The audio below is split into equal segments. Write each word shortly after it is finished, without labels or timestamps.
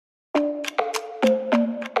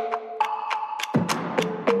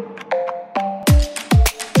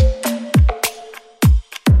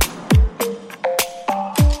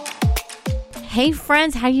Hey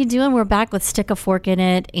friends, how you doing? We're back with Stick a Fork in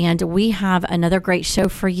It, and we have another great show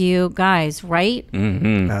for you guys, right?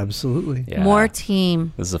 Mm-hmm. Absolutely. Yeah. More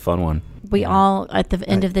team. This is a fun one. We all, at the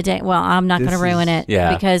end of the day, well, I'm not going to ruin it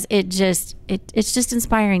because it's just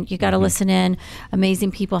inspiring. You got to listen in. Amazing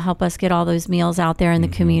people help us get all those meals out there in the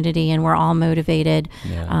community, and we're all motivated.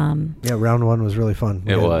 Yeah, round one was really fun.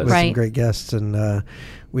 We had some great guests, and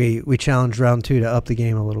we challenged round two to up the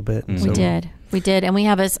game a little bit. We did. And we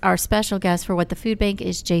have our special guest for What the Food Bank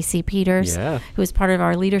is JC Peters, who is part of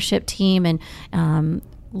our leadership team and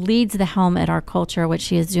leads the helm at our culture, which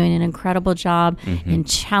she is doing an incredible job in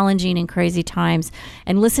challenging and crazy times.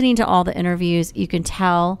 And listening to all the interviews, you can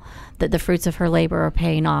tell that the fruits of her labor are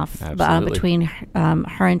paying off. Between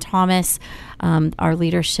her and Thomas, our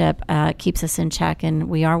leadership keeps us in check, and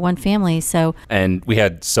we are one family. And we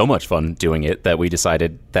had so much fun doing it that we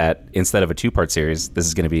decided that instead of a 2-part series, this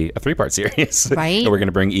is going to be a 3-part series. Right. And we're going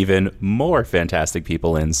to bring even more fantastic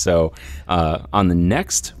people in. So on the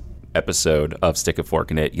next episode of Stick a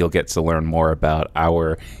Fork in It, you'll get to learn more about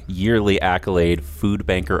our yearly accolade Food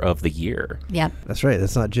Banker of the Year. Yep. That's right.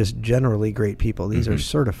 That's not just generally great people. These are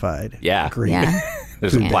certified great. Yeah.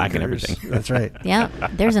 There's a plaque and everything. That's right. Yeah.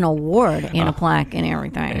 There's an award and a plaque and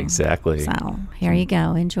everything. Exactly. So here you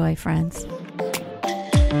go. Enjoy, friends.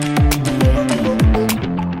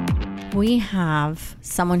 We have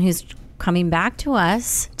someone who's coming back to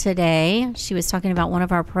us today. She was talking about one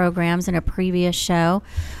of our programs in a previous show.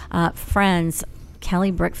 Friends,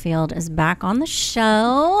 Kelly Brickfield is back on the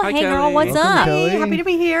show. Hi, hey, Kelly. girl, what's Welcome, up? Kelly. Hey, happy to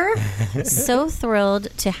be here. So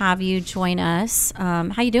thrilled to have you join us.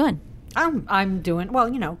 How you doing? I'm doing well.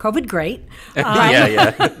 COVID great.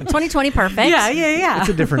 Yeah. 2020 perfect. Yeah. It's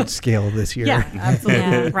a different scale this year. Yeah, absolutely.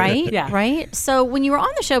 Yeah, right? Yeah. Right? So when you were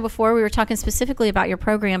on the show before, we were talking specifically about your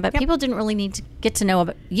program, but people didn't really need to get to know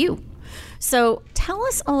about you. So tell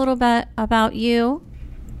us a little bit about you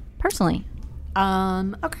personally.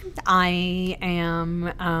 Okay. I am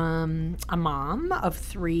a mom of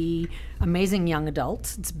 3 amazing young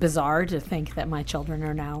adults. It's bizarre to think that my children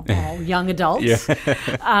are now all young adults.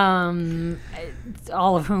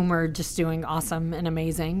 All of whom are just doing awesome and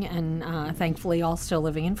amazing, and thankfully all still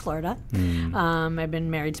living in Florida. I've been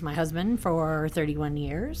married to my husband for 31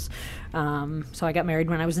 years. So I got married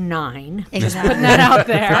when I was 9. Just putting that out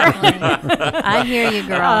there. I hear you,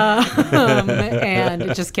 girl.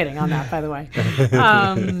 And just kidding on that, by the way.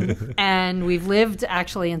 And we've lived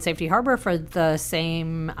actually in Safety Harbor for the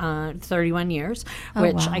same 31 years,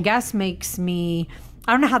 which I guess makes me...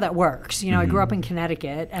 I don't know how that works. I grew up in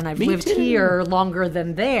Connecticut, and I've lived here longer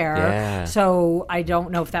than there. Yeah. So I don't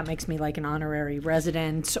know if that makes me like an honorary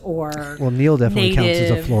resident or Well, Neil definitely counts as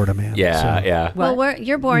a Florida man. Yeah. Well,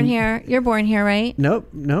 you're born here. You're born here, right?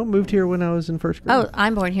 Nope. Moved here when I was in first grade. Oh,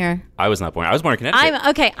 I'm born here. I was not born. I was born in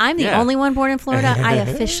Connecticut. I'm the only one born in Florida. I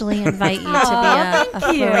officially invite you to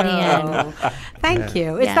be a Floridian. Thank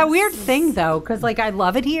you. It's that weird thing, though, because I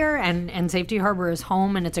love it here, and Safety Harbor is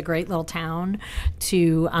home, and it's a great little town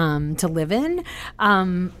to live in.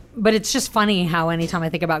 But it's just funny how anytime I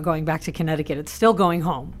think about going back to Connecticut, it's still going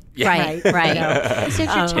home. Yeah. Right. It's your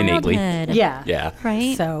childhood. Innately. Yeah.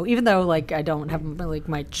 Right. So even though I don't have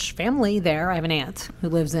much family there, I have an aunt who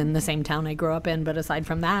lives in the same town I grew up in. But aside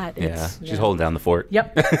from that, she's holding down the fort.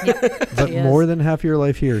 Yep. But more than half your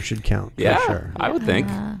life here should count. Yeah, for sure. I would think.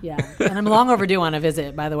 Yeah, and I'm long overdue on a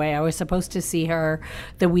visit. By the way, I was supposed to see her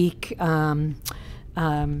the week.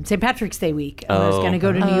 St. Patrick's Day week. I was going to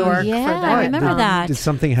go to New York for that. I remember that. Did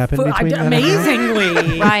something happen between that?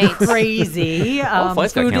 Amazingly. Right. Crazy.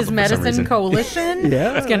 flights got Food canceled is for some Medicine reason. Coalition.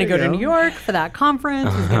 Yeah, was going to there go you to go. New York for that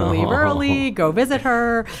conference. Was going to leave early, go visit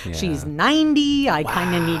her. Yeah. She's 90. I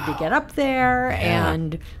kind of need to get up there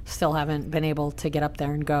and still haven't been able to get up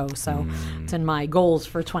there and go. So it's in my goals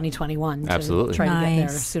for 2021 Absolutely. to try to get there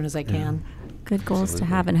Nice. as soon as I can. Good goals to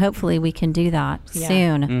have, and hopefully we can do that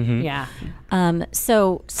soon. Yeah.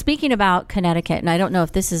 So speaking about Connecticut, and I don't know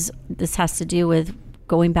if this has to do with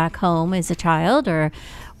going back home as a child or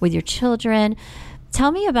with your children.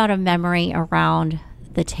 Tell me about a memory around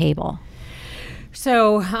the table.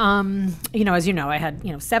 So, as you know, I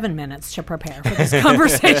had, 7 minutes to prepare for this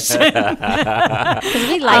conversation. Because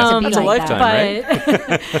we like to be It's a like lifetime,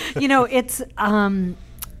 that. but, it's,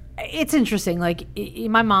 it's interesting. Like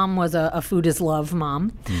my mom was a food is love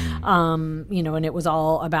mom, and it was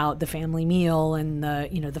all about the family meal and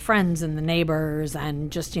the friends and the neighbors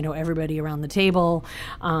and just, everybody around the table.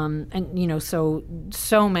 So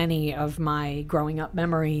many of my growing up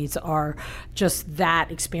memories are just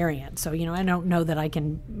that experience. So, I don't know that I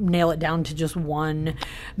can nail it down to just one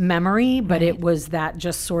memory, but it was that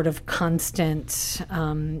just sort of constant,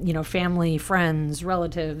 family, friends,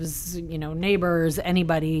 relatives, neighbors,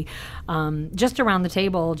 anybody, just around the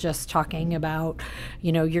table, just talking about,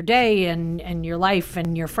 your day and your life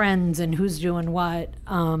and your friends and who's doing what.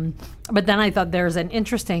 But then I thought there's an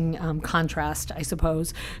interesting contrast, I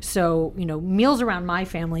suppose. So, meals around my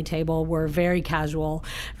family table were very casual,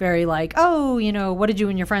 very like, oh, what did you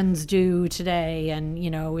and your friends do today? And,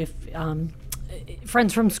 if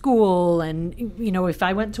friends from school and, if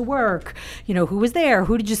I went to work, who was there?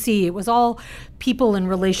 Who did you see? It was all people and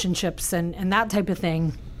relationships and that type of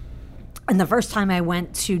thing. And the first time I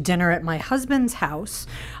went to dinner at my husband's house,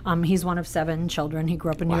 he's one of 7 children. He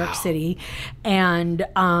grew up in New York City. And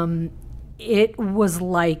it was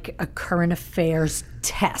like a current affairs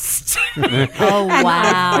test. Oh, wow.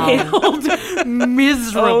 I failed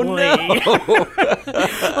miserably. Oh, no.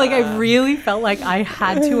 Like, I really felt like I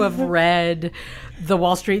had to have read the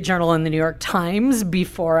Wall Street Journal and the New York Times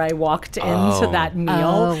before I walked into that meal.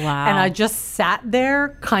 Oh, wow. And I just sat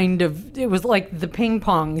there it was like the ping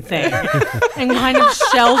pong thing and kind of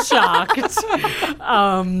shell-shocked.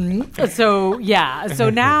 So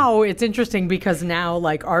now it's interesting because now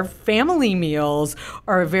like our family meals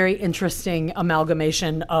are a very interesting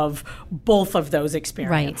amalgamation of both of those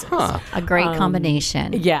experiences. Right. Huh. A great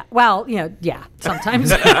combination. Yeah. Well,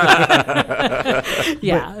 sometimes.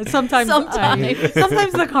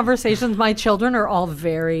 Sometimes the conversations, my children are all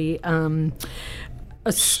very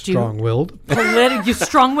astute. Strong-willed.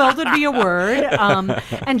 Strong-willed would be a word.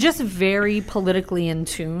 And just very politically in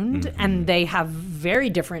tuned. Mm-hmm. And they have very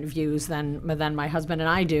different views than my husband and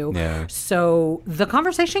I do. Yeah. So the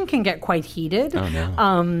conversation can get quite heated. Oh,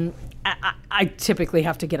 no. I typically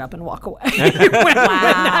have to get up and walk away. when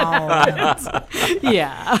that happens.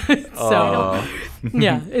 Yeah. So,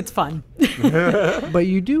 it's fun. But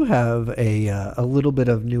you do have a little bit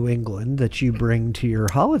of New England that you bring to your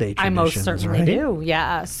holiday traditions, I most certainly do.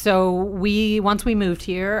 Yeah. So once we moved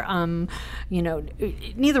here,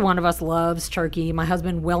 neither one of us loves turkey. My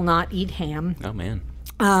husband will not eat ham. Oh, man.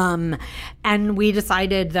 And we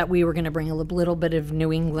decided that we were going to bring a little bit of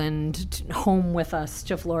New England home with us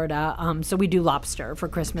to Florida. So we do lobster for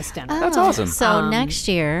Christmas dinner. That's awesome. So next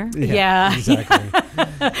year,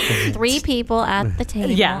 exactly. 3 people at the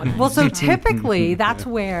table. Yeah. Well, so typically that's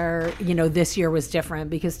where, this year was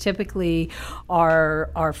different because typically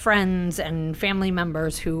our friends and family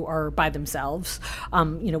members who are by themselves,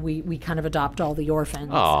 we kind of adopt all the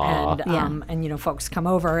orphans. Aww. And folks come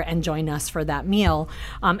over and join us for that meal.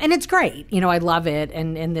 And it's great. I love it.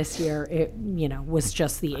 And this year it, was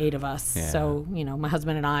just the 8 of us. Yeah. So, my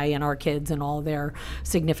husband and I and our kids and all their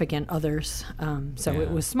significant others.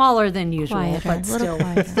 It was smaller than usual, but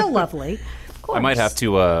still lovely. I might have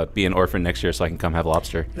to be an orphan next year so I can come have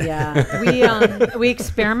lobster. Yeah. We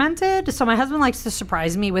experimented. So my husband likes to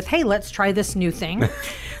surprise me with, hey, let's try this new thing.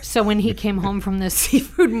 So when he came home from the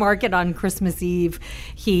seafood market on Christmas Eve,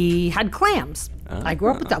 he had clams. I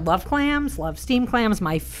grew up with that. Love clams, love steamed clams.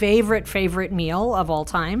 My favorite meal of all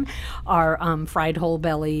time are fried whole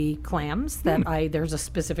belly clams. There's a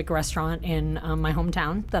specific restaurant in my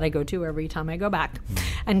hometown that I go to every time I go back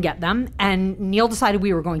and get them. And Neil decided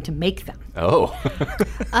we were going to make them. Oh.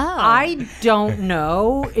 I don't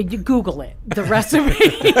know. You Google it. The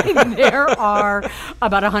recipe. There are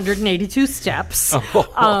about 182 steps,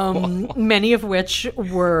 many of which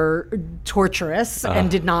were torturous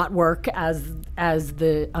and did not work as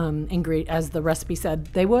the recipe said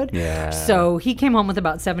they would. Yeah. So he came home with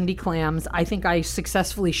about 70 clams. I think I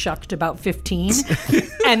successfully shucked about 15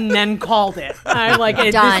 and then called it. I'm like,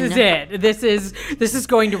 Done. This is it. This is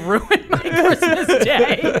going to ruin my Christmas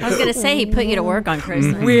day. I was going to say he put you to work on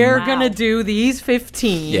Christmas. We're going to do these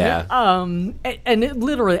 15. Yeah. And it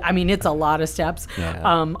literally, it's a lot of steps.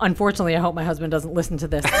 Yeah. Unfortunately, I hope my husband doesn't listen to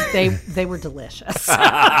this. They were delicious.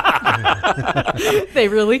 They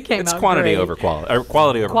really came out quantity great. over quality, or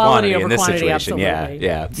quality over quantity in this situation. Absolutely.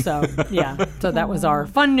 Yeah. So that was our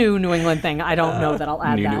fun New England thing. I don't know that I'll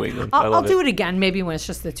add that. New England. I'll do it again, maybe when it's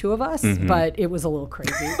just the 2 of us. Mm-hmm. But it was a little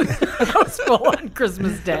crazy. That was full on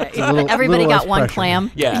Christmas Day. Everybody got one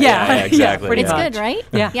clam. Yeah, exactly. But it's good, right?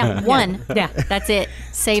 Yeah. One. Yeah. That's it.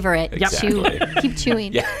 Savor it. Exactly. Keep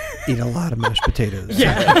chewing. Yeah. Eat a lot of mashed potatoes.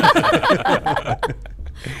 Yeah.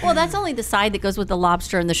 Well, that's only the side that goes with the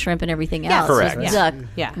lobster and the shrimp and everything else. Correct.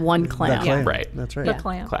 One clam. Right. That's right. The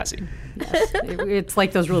clam. Classy. Yes. It's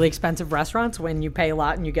like those really expensive restaurants when you pay a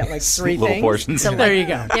lot and you get like 3 little things. portions. So there you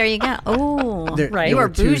go. There you go. Oh, Right. You are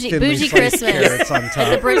bougie Christmas on top.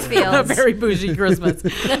 at the Bridgefields. A very bougie Christmas.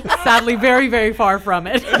 Sadly, very, very far from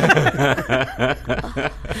it.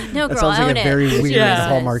 No, girl, That sounds like a very weird Yeah.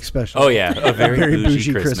 Hallmark special. Oh yeah, a very, bougie,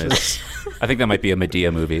 bougie Christmas. I think that might be a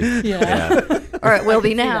Medea movie. Yeah. Or it will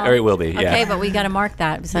be now. Or it will be. Yeah. Okay, but we got to mark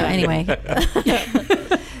that. So anyway.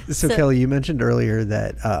 So Kelly, you mentioned earlier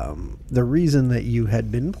that the reason that you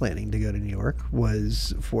had been planning to go to New York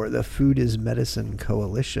was for the Food is Medicine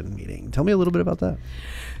Coalition meeting. Tell me a little bit about that.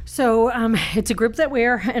 So it's a group that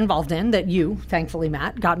we're involved in, that you, thankfully,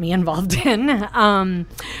 Matt, got me involved in,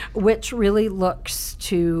 which really looks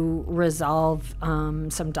to resolve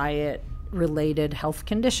some diet-related health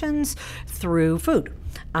conditions through food.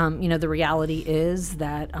 The reality is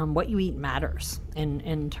that what you eat matters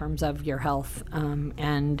in terms of your health,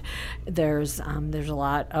 and there's a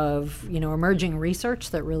lot of emerging research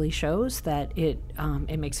that really shows that it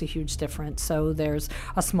makes a huge difference. So there's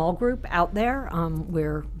a small group out there.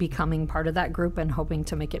 We're becoming part of that group and hoping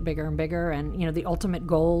to make it bigger and bigger. And the ultimate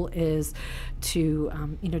goal is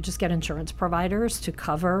to just get insurance providers to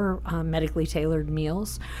cover medically tailored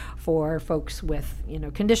meals for folks with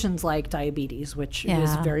conditions like diabetes, which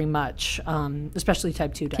is very much, especially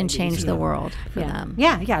type 2 diabetes. Can change the world for them.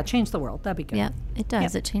 Yeah, change the world. That'd be good. Yeah, it does.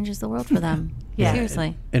 Yep. It changes the world for them. Yeah.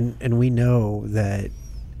 Seriously. And we know that,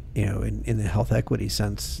 in the health equity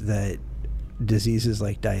sense, that diseases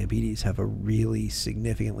like diabetes have a really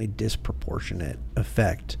significantly disproportionate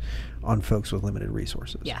effect on folks with limited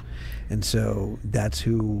resources. Yeah. And so that's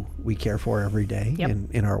who we care for every day Yep.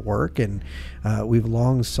 in our work. And we've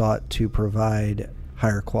long sought to provide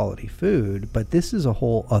higher quality food, but this is a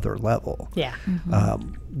whole other level. Yeah.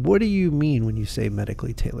 What do you mean when you say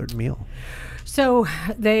medically tailored meal? So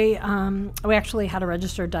we actually had a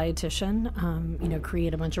registered dietitian,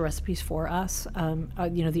 create a bunch of recipes for us.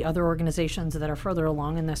 The other organizations that are further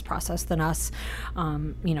along in this process than us,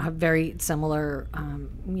 have very similar,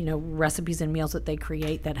 recipes and meals that they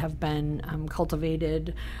create that have been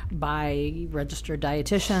cultivated by registered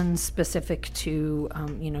dietitians specific to,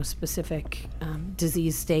 specific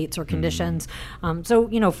disease states or conditions.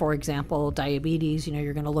 For example, diabetes,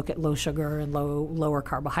 you're going to look at low sugar and lower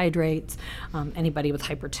carbohydrates. Anybody with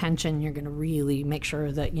hypertension, you're going to really make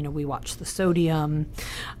sure that we watch the sodium,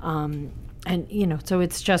 so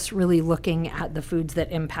it's just really looking at the foods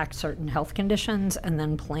that impact certain health conditions and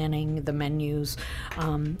then planning the menus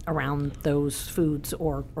around those foods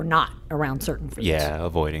or not around certain foods. Yeah,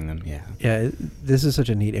 avoiding them. Yeah, this is such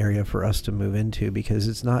a neat area for us to move into because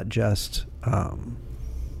it's not just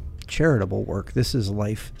charitable work. This is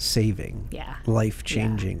life-saving,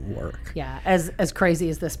 life-changing work. Yeah, as crazy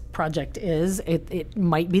as this project is, it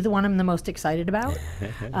might be the one I'm the most excited about.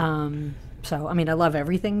 So, I love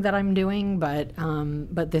everything that I'm doing,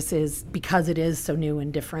 but this is, because it is so new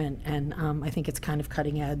and different, and I think it's kind of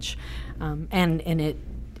cutting edge, and it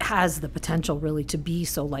has the potential really to be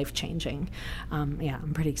so life-changing.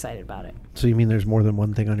 I'm pretty excited about it. So you mean there's more than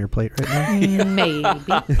one thing on your plate right now? Maybe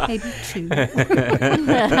 2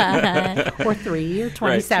 or 3 or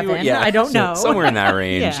 27. Right, I don't know. Somewhere in that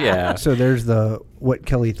range. Yeah. So there's what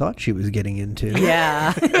Kelly thought she was getting into.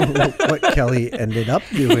 Yeah. What Kelly ended up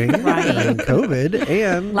doing during COVID,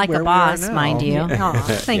 and like where a we are boss, now. mind you. Oh,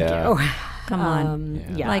 thank you. Come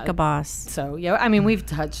on, like a boss. So we've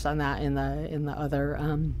touched on that in the other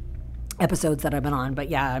episodes that I've been on, but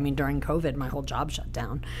during COVID, my whole job shut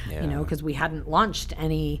down. Because we hadn't launched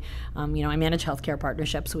any. I manage healthcare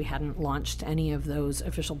partnerships. We hadn't launched any of those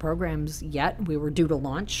official programs yet. We were due to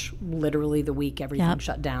launch literally the week everything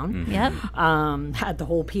shut down. Yep. Had the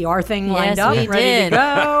whole PR thing lined up, we ready did. to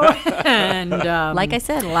go, and like I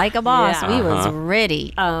said, like a boss, we was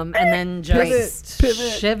ready. And then just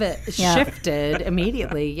Pivot. shifted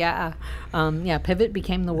immediately. Pivot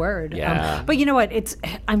became the word. But you know what?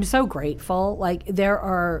 I'm so grateful. Like there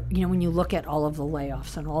are, when you look at all of the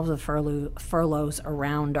layoffs and all of the furloughs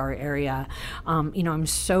around our area, I'm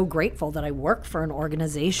so grateful that I work for an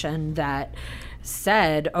organization that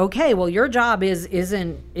said, okay, well, your job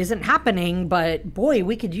isn't happening, but boy,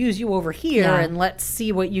 we could use you over here, and let's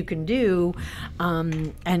see what you can do.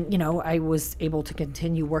 And I was able to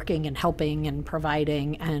continue working and helping and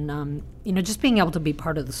providing, and just being able to be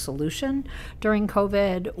part of the solution during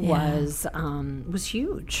COVID was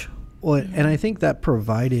huge. Well, and I think that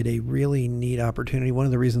provided a really neat opportunity. One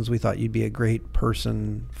of the reasons we thought you'd be a great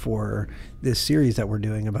person for this series that we're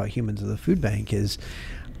doing about Humans of the Food Bank is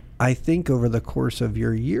I think over the course of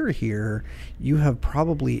your year here, you have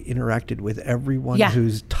probably interacted with everyone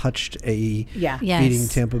who's touched a Feeding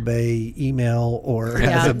Tampa Bay email or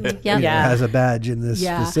has a badge in this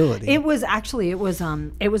facility. It was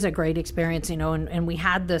a great experience, and we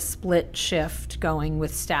had the split shift going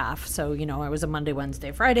with staff. So, I was a Monday,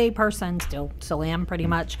 Wednesday, Friday person, still am pretty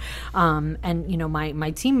much. And,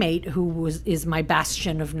 my teammate who is my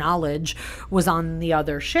bastion of knowledge was on the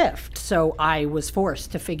other shift. So I was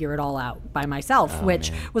forced to figure it all out by myself,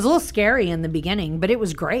 which was a little scary in the beginning, but it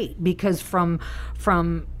was great because from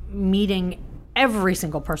meeting every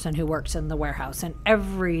single person who works in the warehouse and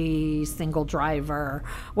every single driver,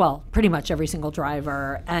 well, pretty much every single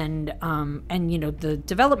driver, and the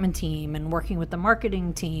development team and working with the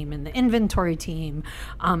marketing team and the inventory team,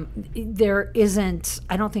 I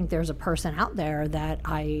don't think there's a person out there that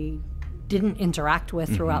I didn't interact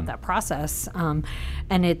with throughout that process,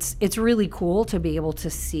 and it's really cool to be able to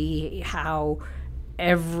see how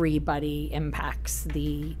everybody impacts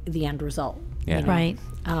the end result. Right.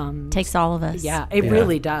 Takes all of us. Yeah, it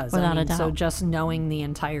really does. Without a doubt. So just knowing the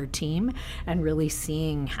entire team and really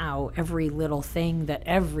seeing how every little thing that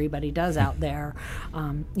everybody does out there,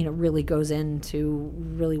 really goes into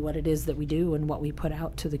really what it is that we do and what we put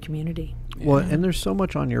out to the community. Well, and there's so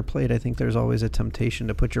much on your plate. I think there's always a temptation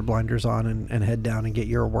to put your blinders on and head down and get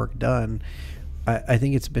your work done. I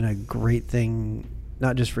think it's been a great thing,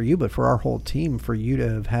 not just for you, but for our whole team, for you to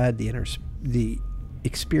have had the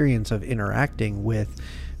experience of interacting with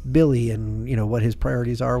Billy and what his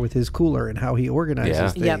priorities are with his cooler and how he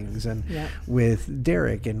organizes things, and with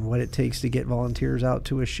Derek and what it takes to get volunteers out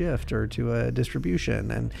to a shift or to a distribution,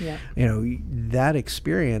 and that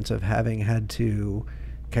experience of having had to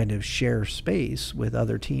kind of share space with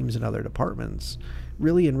other teams and other departments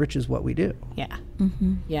really enriches what we do.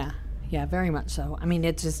 Yeah, very much so. I mean,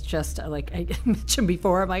 it's just like I mentioned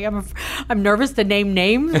before. I'm nervous to name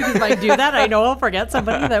names because if I do that, I know I'll forget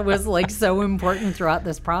somebody that was like so important throughout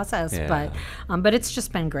this process. Yeah. But it's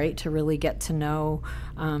just been great to really get to know.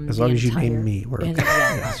 As long as you name me, we're okay.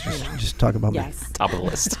 Just talk about me. Top of the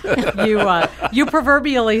list. You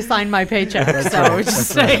proverbially sign my paycheck, so just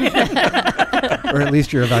saying. Or at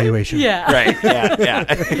least your evaluation. Yeah. Right. Yeah.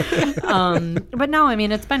 But no, I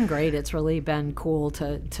mean, it's been great. It's really been cool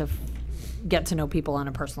to get to know people on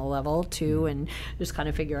a personal level too, and just kind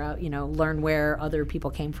of figure out, learn where other people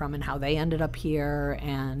came from and how they ended up here,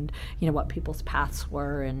 and what people's paths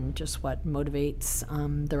were, and just what motivates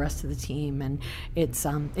the rest of the team. And it's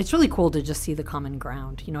really cool to just see the common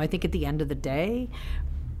ground. I think at the end of the day,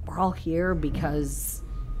 we're all here because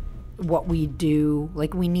what we do,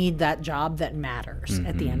 like, we need that job that matters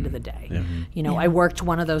at the end of the day. I worked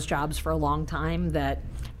one of those jobs for a long time that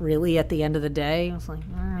really at the end of the day I was like,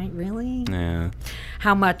 all right, really? Yeah.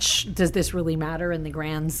 How much does this really matter in the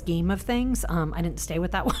grand scheme of things? I didn't stay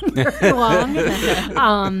with that one very long.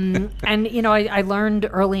 And I learned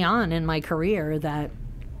early on in my career that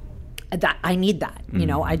I need that,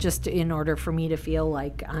 I just, in order for me to feel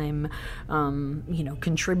like I'm,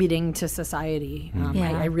 contributing to society,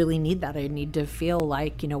 I really need that. I need to feel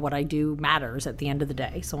like, what I do matters at the end of the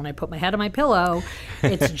day. So when I put my head on my pillow,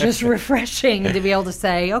 it's just refreshing to be able to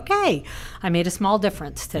say, okay, I made a small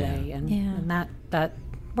difference today. And that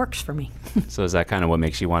works for me. So is that kind of what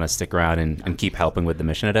makes you want to stick around and keep helping with the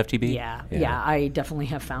mission at FTB? Yeah, I definitely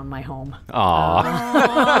have found my home.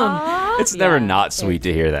 It's never not sweet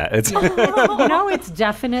to hear that. It's it's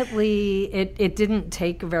definitely, it didn't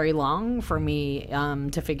take very long for me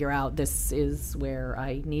to figure out this is where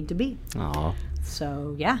I need to be. Aww.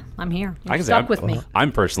 So yeah, I'm here. You're stuck with me.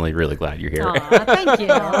 I'm personally really glad you're here. Thank you.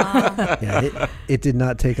 Yeah, it did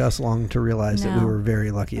not take us long to realize that we were very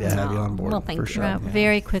lucky to have you on board. Well, thank you. Sure.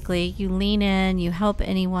 Very quickly, you lean in, you help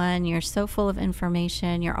anyone. You're so full of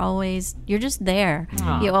information. You're just there.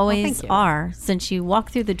 You always are, since you walk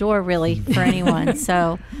through the door, really, for anyone.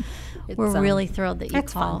 So we're really thrilled that you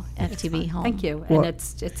call FTB home. Thank you. Well, and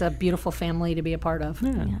it's a beautiful family to be a part of.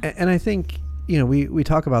 Yeah. And I think, we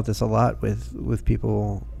talk about this a lot with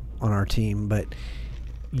people on our team, but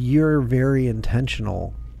you're very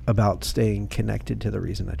intentional about staying connected to the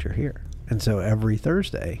reason that you're here. And so every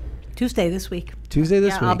Tuesday this week.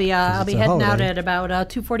 I'll be heading out at about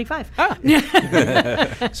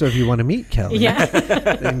 2:45. So if you want to meet Kelly,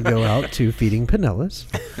 then go out to Feeding Pinellas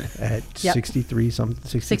at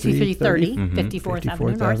 6330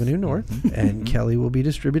 54th Avenue North, and Kelly will be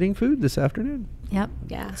distributing food this afternoon. Yep.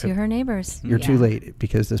 Yeah. To her neighbors. You're too late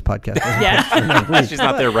because this podcast doesn't She's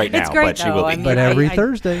not there right now, great, but she will be. But every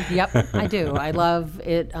Thursday. Yep, I do. I love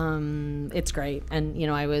it. It's great. And,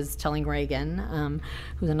 I was telling Reagan,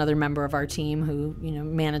 who's another member of our team who who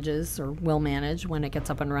manages or will manage when it gets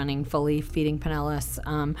up and running fully, Feeding Pinellas,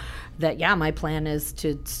 that my plan is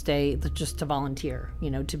to stay, just to volunteer,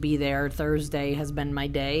 to be there. Thursday has been my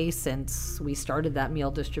day since we started that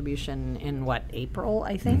meal distribution in April,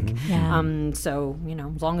 I think. Yeah. So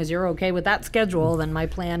as long as you're okay with that schedule, then my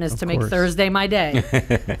plan is to make Thursday my day.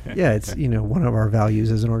 Yeah, it's one of our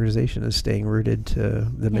values as an organization is staying rooted to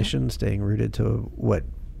the mission, staying rooted to what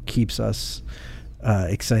keeps us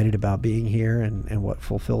excited about being here and what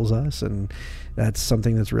fulfills us, and that's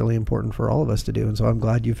something that's really important for all of us to do. And so I'm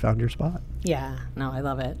glad you found your spot. Yeah, no, I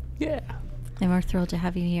love it. Yeah. And we're thrilled to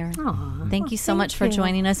have you here. Aww. Thank you so much for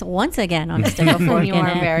joining us once again on Stick a Fork You in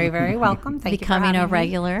are It. very, very welcome. Thank Becoming you for a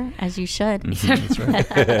regular, as you should. That's right.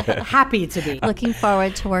 Happy to be. Looking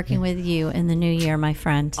forward to working with you in the new year, my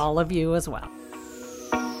friend. All of you as well.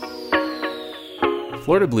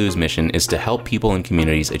 Florida Blue's mission is to help people and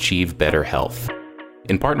communities achieve better health.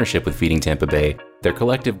 In partnership with Feeding Tampa Bay, their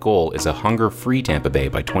collective goal is a hunger-free Tampa Bay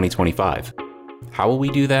by 2025. How will we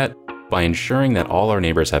do that? By ensuring that all our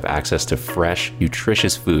neighbors have access to fresh,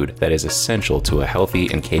 nutritious food that is essential to a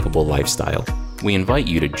healthy and capable lifestyle. We invite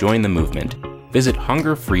you to join the movement. Visit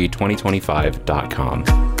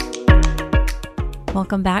hungerfree2025.com.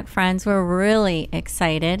 Welcome back, friends. We're really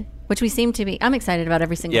excited, which we seem to be. I'm excited about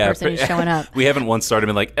every single person who's showing up. We haven't once started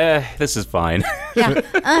been like, this is fine. Yeah,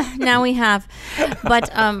 now we have. But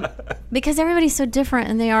because everybody's so different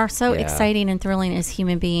and they are so exciting and thrilling as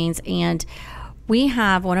human beings. And we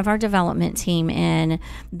have one of our development team in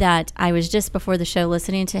that I was just before the show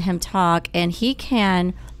listening to him talk, and he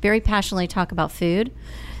can very passionately talk about food,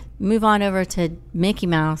 move on over to Mickey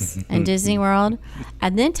Mouse and Disney World,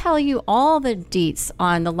 and then tell you all the deets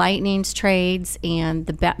on the Lightning's trades and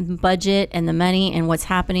the budget and the money and what's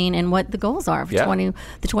happening and what the goals are for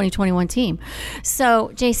the 2021 team.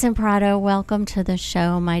 So, Jason Prado, welcome to the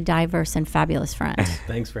show, my diverse and fabulous friend.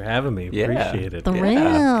 Thanks for having me. Appreciate it.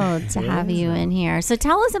 Thrilled to have you in here. So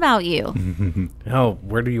tell us about you. Oh,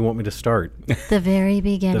 where do you want me to start? The very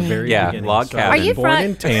beginning. Beginning. log So cabin. Are you born from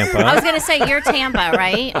in Tampa? I was going to say you're Tampa,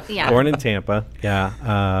 right? Yeah. Born in Tampa.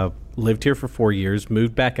 Yeah. Lived here for 4 years.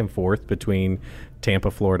 Moved back and forth between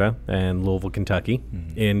Tampa, Florida, and Louisville, Kentucky,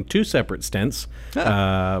 in 2 separate stints. So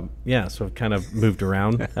I've kind of moved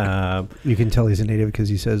around. You can tell he's a native because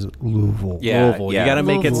he says Louisville. Louisville. You got to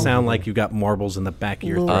make it Louisville. sound like you got marbles in the back of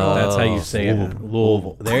your throat. Louisville. That's how you say it.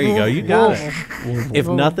 Louisville. There you go. You got it. If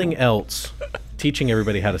nothing else, teaching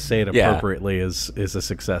everybody how to say it appropriately is a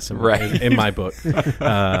success in my book.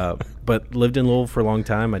 But lived in Louisville for a long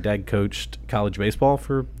time. My dad coached college baseball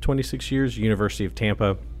for 26 years, University of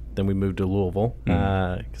Tampa. Then we moved to Louisville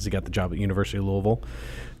because he got the job at University of Louisville.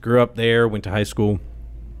 Grew up there, went to high school.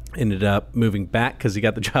 Ended up moving back because he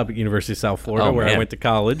got the job at University of South Florida, where I went to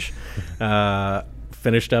college.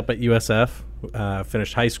 Finished up at USF.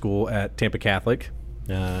 Finished high school at Tampa Catholic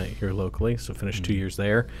here locally. So finished 2 years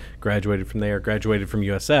there. Graduated from there. Graduated from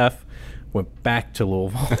USF. Went back to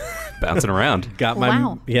Louisville. Bouncing around. Got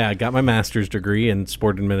my master's degree in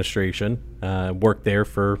sport administration. Worked there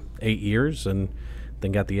for 8 years and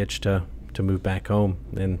then got the itch to move back home.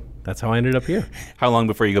 And that's how I ended up here. How long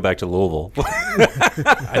before you go back to Louisville?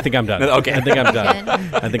 I think I'm done. Okay. I think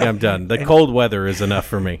I'm done. The cold weather is enough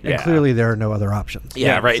for me. And clearly there are no other options.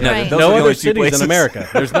 Yeah, right. No, Right. those No are the other only two cities places. in America.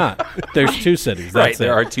 There's not. There's 2 cities. Right, That's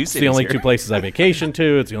there it. are 2 It's cities the only here. 2 places I vacation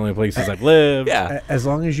to. It's the only places I've lived. Yeah. As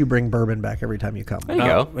long as you bring bourbon back every time you come. There you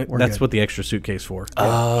go. That's good. what the extra suitcase for.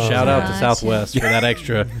 Shout out to Gotcha. Southwest for that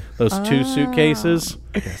extra. Those 2 suitcases.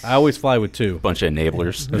 I always fly with 2. Bunch of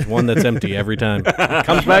enablers. There's one that's empty every time.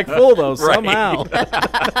 Comes back full though somehow.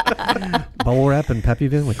 Bubble wrap and Peppy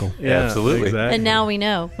Van Winkle. Yeah, Absolutely. Exactly. And now we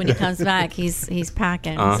know when he comes back, he's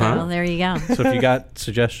packing. So there you go. So if you got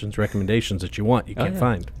suggestions, recommendations that you want, you can't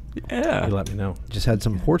find, Yeah. you let me know. Just had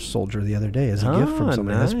some horse soldier the other day as a gift from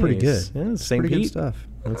somebody. That's pretty good. Nice. Yeah, That's St. pretty good Pete. stuff.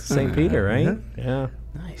 That's St. Peter, right? Yeah.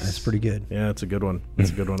 That's pretty good. Yeah, it's a good one. It's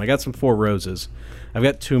a good one. I got some 4 Roses. I've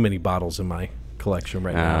got too many bottles in my collection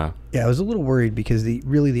right now. Yeah, I was a little worried because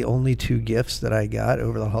the only 2 gifts that I got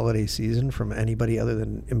over the holiday season from anybody other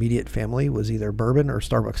than immediate family was either bourbon or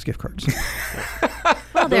Starbucks gift cards.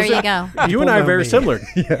 Well, there you go. You and I are know very me. similar.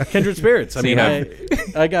 Kindred spirits. I So you mean,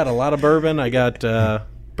 I got a lot of bourbon. I got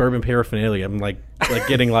bourbon paraphernalia. I'm like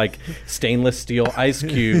getting like stainless steel ice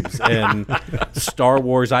cubes and Star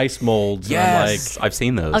Wars ice molds. Yes. And I've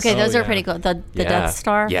seen those. Okay, those are yeah. pretty cool. The Yeah. Death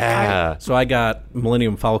Star. Yeah. so I got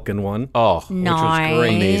Millennium Falcon one. Oh. Nice.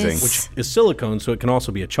 great. Amazing. Which is silicone, so it can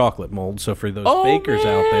also be a chocolate mold. So for those bakers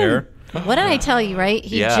out there, What did I tell you, right?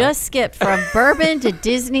 He just skipped from bourbon to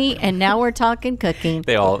Disney, and now we're talking cooking.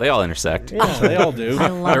 They all intersect. Yeah, they all do. I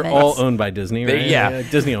love They're it. all owned by Disney, right?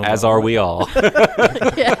 Disney owns as all are of we all.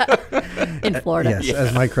 In Florida. Yes,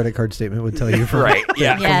 as my credit card statement would tell you from, Right,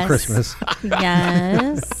 yeah. from Yes. Christmas.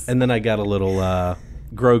 Yes. And then I got a little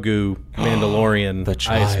Grogu Mandalorian The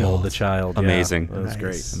ice mold, child. the child. Amazing. Yeah, that was Nice.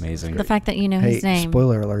 great. Amazing. The fact that you know Hey, his name.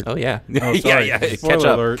 spoiler alert. Oh yeah. Oh, sorry. yeah. Spoiler Catch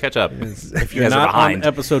up. alert. Catch up. If You you're guys are not on behind.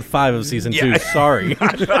 episode 5 of season 2, sorry.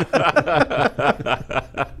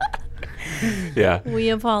 Yeah. We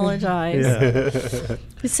apologize.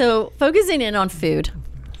 So, focusing in on food,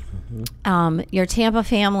 your Tampa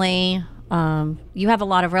family, you have a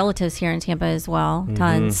lot of relatives here in Tampa as well.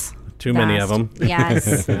 Tons. Too many of them.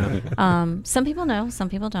 Yes. Some people know, some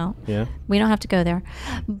people don't. Yeah. We don't have to go there.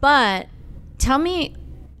 But tell me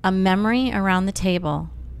a memory around the table,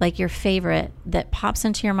 like your favorite, that pops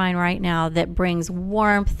into your mind right now that brings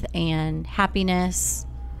warmth and happiness.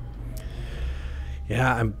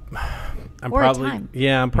 Yeah, I'm Or a probably time.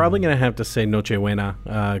 I'm probably gonna have to say Noche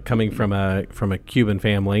Buena, coming from a Cuban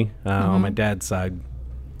family on my dad's side.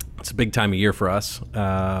 It's a big time of year for us.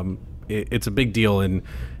 It's a big deal in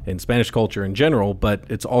Spanish culture in general, but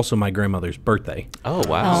it's also my grandmother's birthday. Oh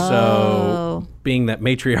wow. So being that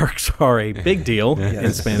matriarchs are a big deal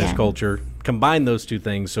in Spanish Yeah. culture, combine those two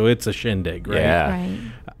things, so it's a shindig, right? Yeah. Right.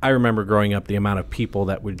 I remember growing up the amount of people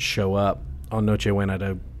that would show up on Noche Buena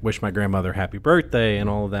to wish my grandmother happy birthday and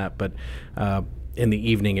all of that. But in the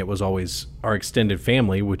evening, it was always our extended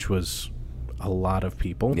family, which was a lot of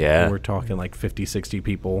people. Yeah. We're talking like 50, 60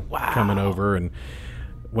 people coming over. And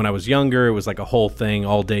when I was younger, it was like a whole thing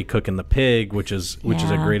all day cooking the pig, which is a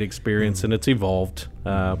Yeah. great experience. And it's evolved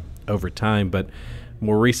over time. But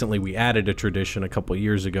more recently, we added a tradition a couple of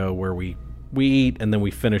years ago where we eat and then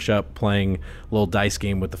we finish up playing a little dice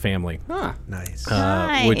game with the family, Nice.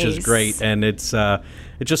 which is Nice. great. And it's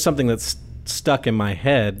just something that's stuck in my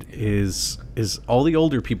head is all the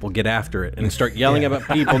older people get after it and start yelling about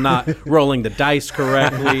people not rolling the dice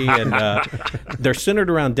correctly, and they're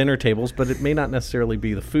centered around dinner tables, but it may not necessarily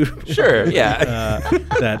be the food Sure. Yeah.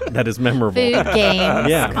 that is memorable. Food games,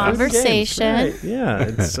 Yeah, conversation. food games, right. Yeah,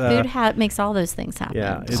 it's Food makes all those things happen.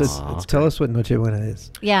 yeah. So tell us what Noche Buena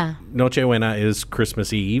is. Yeah. Noche Buena is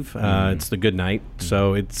Christmas Eve. It's the good night,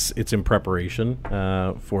 so it's in preparation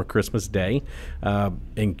for Christmas Day.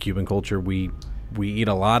 In Cuban culture, we eat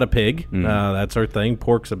a lot of pig. That's our thing.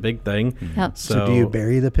 Pork's a big thing. Yep. So do you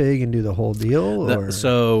bury the pig and do the whole deal? Or?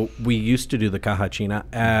 So we used to do the cajachina.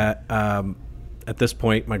 At this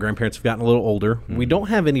point, my grandparents have gotten a little older. We don't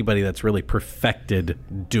have anybody that's really perfected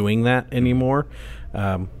doing that anymore,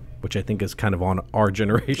 which I think is kind of on our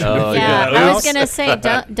generation. Oh, Yeah, yeah. I was gonna say,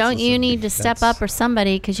 don't you need to step up or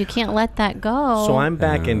somebody, because you can't let that go. So I'm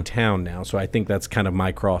back in town now, so I think that's kind of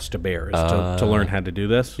my cross to bear, is to learn how to do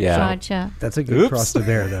this. Yeah. Gotcha. That's a good cross to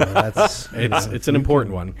bear, though. That's It's an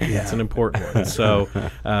important one. It's an important one. So,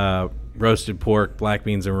 roasted pork, black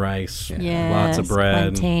beans and rice, lots of Yes,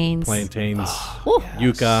 bread, plantains.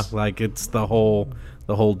 yuca, like it's the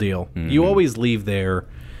whole deal. You always leave there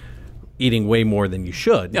eating way more than you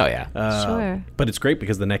should. Oh yeah. Sure. But it's great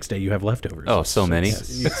because the next day you have leftovers. Oh, so many.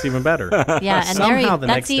 It's even better. Yeah, and Somehow the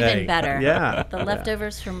that's next even day. better. Yeah. The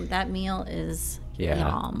leftovers from that meal is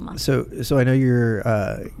yum. So I know you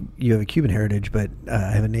have a Cuban heritage, but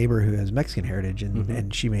I have a neighbor who has Mexican heritage,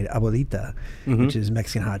 and she made abuelita, which is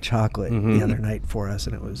Mexican hot chocolate, the other night for us,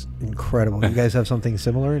 and it was incredible. You guys have something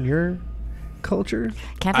similar in your culture?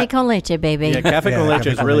 Cafe con leche, baby. Yeah, cafe con leche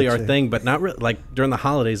cafe is con really our leche. thing, but not really. Like during the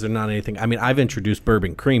holidays, they're not anything. I mean, I've introduced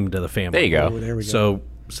bourbon cream to the family. There you go. Oh, there we go. So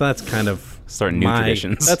that's kind of Starting new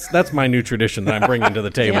traditions. That's my new tradition that I'm bringing to the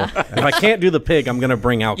table. If I can't do the pig, I'm going to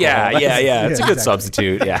bring alcohol. Yeah. It's a good exactly.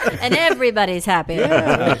 substitute. Yeah. And everybody's happy.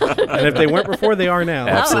 And if they weren't before, they are now.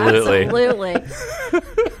 Absolutely. Oh, absolutely.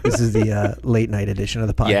 This is the late night edition of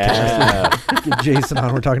the podcast. Yeah. Get Jason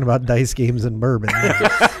on. We're talking about dice games and bourbon.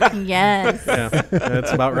 Yes. Yeah,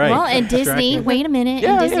 that's about right. Well, and Disney, wait a minute,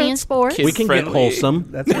 and Disney and sports. We can get Friendly. wholesome.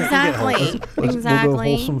 That's what we get. Exactly. Let's We'll go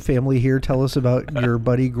Exactly. wholesome family here. Tell us about your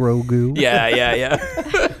buddy Grogu. Yeah.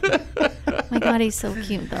 My God, he's so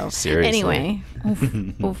cute, though. Seriously. Anyway.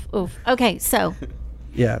 Oof. Okay, so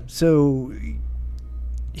Yeah. So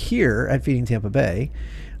here at Feeding Tampa Bay,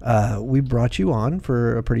 we brought you on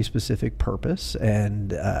for a pretty specific purpose,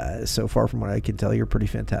 and so far from what I can tell, you're pretty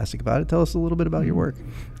fantastic about it. Tell us a little bit about your work.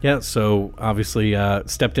 Yeah, so obviously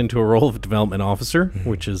stepped into a role of development officer,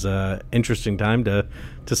 which is an interesting time to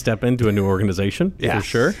step into a new organization, for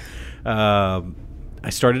sure. I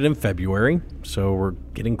started in February, so we're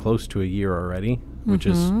getting close to a year already, which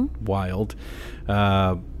is wild.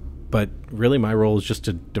 but really my role is just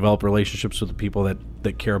to develop relationships with the people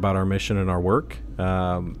that care about our mission and our work.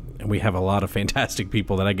 And we have a lot of fantastic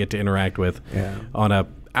people that I get to interact with on a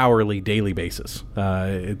hourly, daily basis.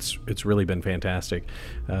 It's really been fantastic.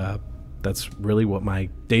 That's really what my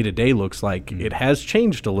day-to-day looks like. It has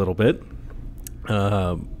changed a little bit,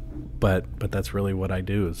 but that's really what I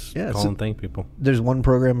do is call and thank people. There's one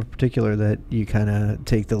program in particular that you kind of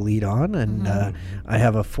take the lead on, and I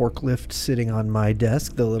have a forklift sitting on my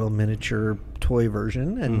desk, the little miniature toy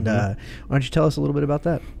version, and why don't you tell us a little bit about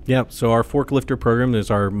that? Yeah, so our Forklifter program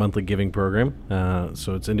is our monthly giving program.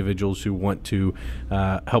 So it's individuals who want to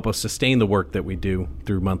help us sustain the work that we do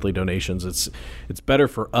through monthly donations. It's better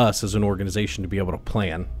for us as an organization to be able to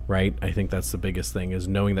plan, right? I think that's the biggest thing, is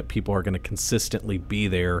knowing that people are going to consistently be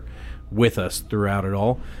there with us throughout it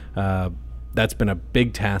all. That's been a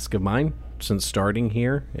big task of mine since starting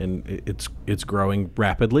here, and it's growing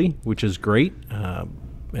rapidly, which is great.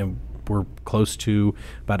 And we're close to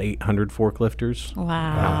about 800 forklifters.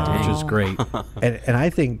 Wow. Which is great. And I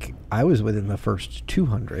think I was within the first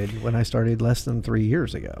 200 when I started less than 3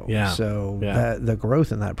 years ago. Yeah. So the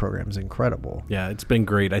growth in that program is incredible. Yeah, it's been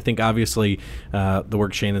great. I think obviously the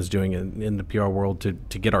work Shannon's doing in the PR world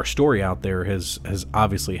to get our story out there has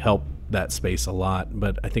obviously helped that space a lot.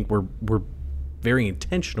 But I think we're very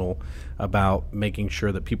intentional about making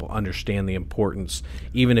sure that people understand the importance,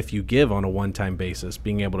 even if you give on a one-time basis,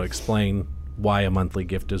 being able to explain why a monthly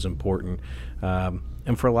gift is important.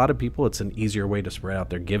 And for a lot of people, it's an easier way to spread out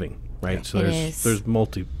their giving, right? So there's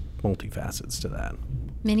multi-facets to that.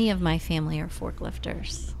 Many of my family are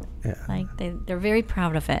forklifters. Yeah. Like they're very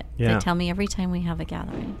proud of it. Yeah. They tell me every time we have a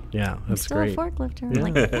gathering. Yeah, that's still great. a forklifter. Yeah.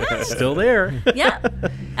 I'm like, yeah. Still there. Yeah,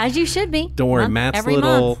 as you should be. Don't worry, Every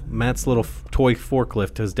Matt's little toy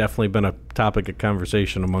forklift has definitely been a topic of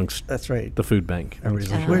conversation amongst That's right. the food bank.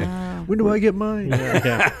 Everybody's like, when do I get mine?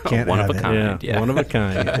 Yeah. Can't One have of a it. kind. Yeah, one of a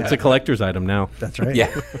kind. It's a collector's item now. That's right.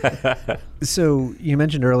 Yeah. So you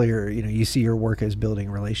mentioned earlier, you see your work as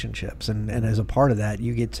building relationships, and as a part of that,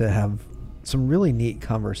 you get to have some really neat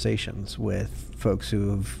conversations with folks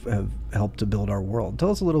who have helped to build our world. Tell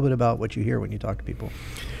us a little bit about what you hear when you talk to people.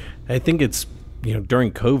 I think it's,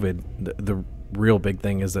 during COVID, the real big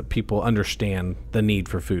thing is that people understand the need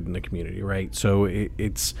for food in the community, right? So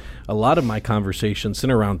it's a lot of my conversations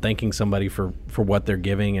center around thanking somebody for what they're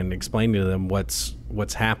giving and explaining to them what's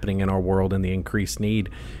happening in our world and the increased need.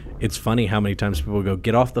 It's funny how many times people go,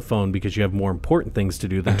 get off the phone because you have more important things to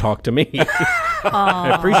do than talk to me.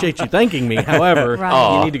 I appreciate you thanking me. However,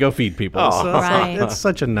 you need to go feed people. So it's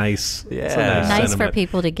such a nice, nice sentiment. for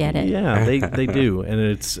people to get it. Yeah, they do, and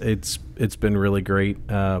it's been really great.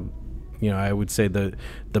 I would say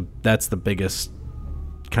that's the biggest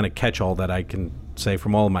kind of catch-all that I can say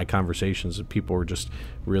from all of my conversations, that people were just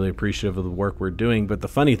really appreciative of the work we're doing. But the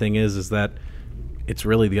funny thing is that it's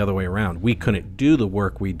really the other way around. We couldn't do the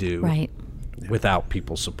work we do without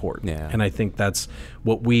people's support. Yeah. And I think that's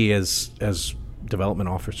what we as development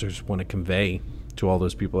officers want to convey to all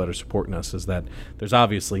those people that are supporting us, is that there's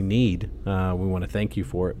obviously need. We want to thank you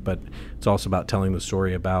for it, but it's also about telling the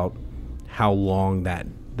story about how long that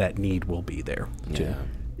need will be there. Yeah.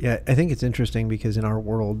 Yeah, I think it's interesting because in our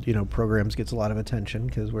world, programs gets a lot of attention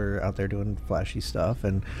because we're out there doing flashy stuff,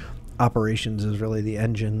 and operations is really the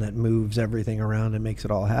engine that moves everything around and makes it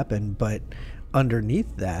all happen. But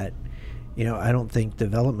underneath that, I don't think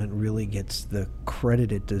development really gets the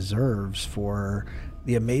credit it deserves for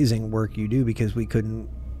the amazing work you do, because we couldn't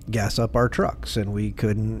gas up our trucks, and we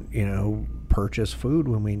couldn't, purchase food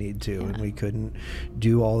when we need to, and we couldn't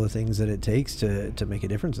do all the things that it takes to make a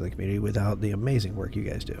difference in the community without the amazing work you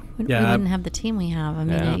guys do. We wouldn't have the team we have. I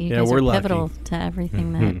mean, you guys are pivotal to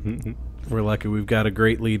everything that... We're lucky. We've got a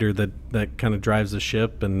great leader that kind of drives the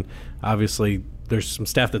ship, and obviously there's some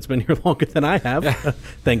staff that's been here longer than I have,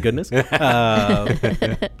 thank goodness,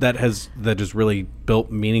 that has really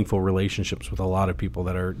built meaningful relationships with a lot of people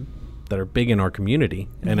that are big in our community,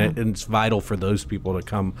 and it's vital for those people to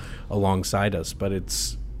come alongside us. But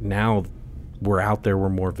it's now we're out there, we're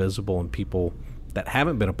more visible, and people that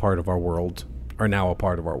haven't been a part of our world are now a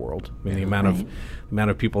part of our world. I mean, the amount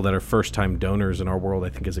of people that are first-time donors in our world, I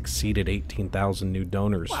think, has exceeded 18,000 new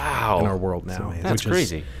donors in our world now. That's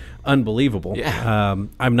crazy. Is unbelievable. Yeah.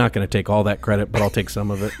 I'm not going to take all that credit, but I'll take some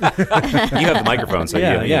of it. You have the microphone, so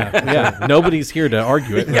yeah. Nobody's here to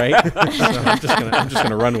argue it, right? So I'm just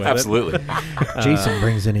gonna run with Absolutely. it. Absolutely. Jason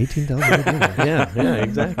brings in 18,000. Yeah,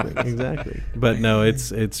 exactly. But no,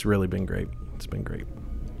 it's really been great. It's been great.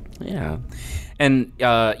 Yeah. And,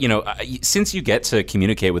 since you get to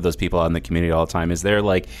communicate with those people out in the community all the time, is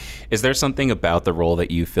there something about the role that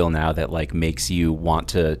you fill now that like makes you want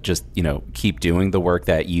to just, keep doing the work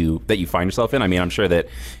that you find yourself in? I mean, I'm sure that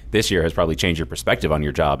this year has probably changed your perspective on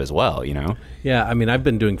your job as well, Yeah. I mean, I've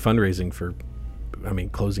been doing fundraising for,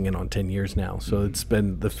 closing in on 10 years now. So it's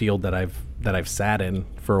been the field that I've sat in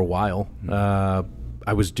for a while.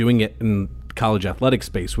 I was doing it in college athletic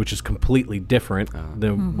space, which is completely different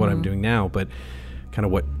than what I'm doing now, but kind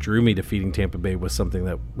of what drew me to Feeding Tampa Bay was something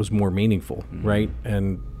that was more meaningful, right?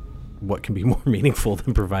 And what can be more meaningful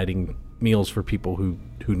than providing meals for people who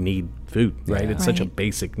need food, right? It's such a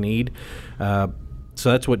basic need. So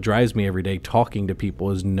that's what drives me every day talking to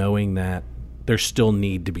people, is knowing that there's still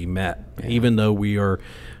need to be met. Even though we're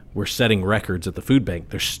setting records at the food bank,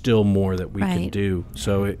 there's still more that we can do.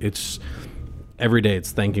 So it's every day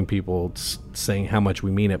it's thanking people, it's saying how much we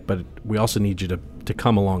mean it, but we also need you to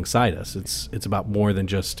come alongside us. It's about more than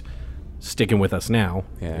just sticking with us now.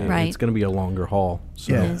 It's going to be a longer haul.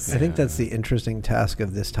 So. I think that's the interesting task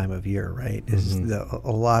of this time of year, right? Is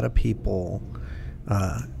a lot of people,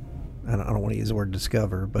 I don't want to use the word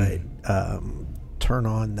discover, but turn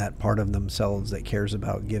on that part of themselves that cares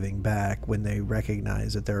about giving back when they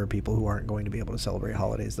recognize that there are people who aren't going to be able to celebrate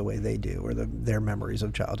holidays the way they do, or their memories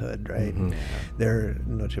of childhood, right? They're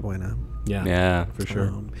Noche Buena. Yeah, for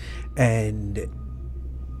sure. And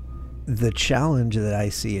the challenge that I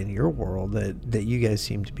see in your world that you guys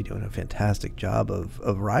seem to be doing a fantastic job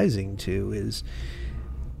of rising to is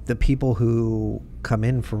the people who come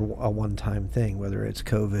in for a one-time thing, whether it's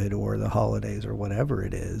COVID or the holidays or whatever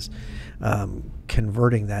it is,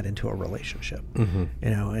 converting that into a relationship,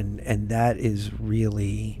 and that is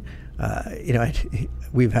really,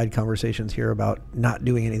 we've had conversations here about not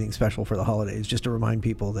doing anything special for the holidays, just to remind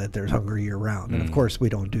people that there's hunger year round. And of course we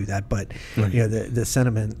don't do that, but the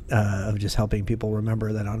sentiment of just helping people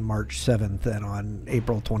remember that on March 7th and on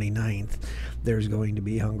April 29th, there's going to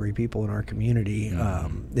be hungry people in our community.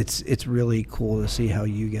 It's really cool to see how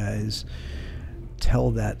you guys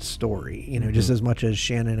tell that story. Just as much as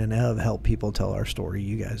Shannon and Ev help people tell our story,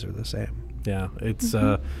 you guys are the same. Yeah, it's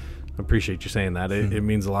I appreciate you saying that. It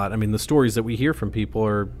means a lot. I mean, the stories that we hear from people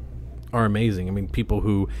are amazing. I mean, people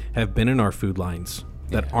who have been in our food lines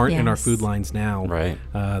that aren't in our food lines now, right?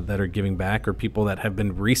 That are giving back, or people that have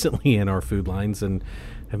been recently in our food lines and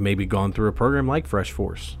have maybe gone through a program like Fresh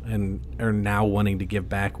Force and are now wanting to give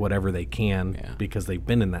back whatever they can because they've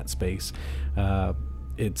been in that space.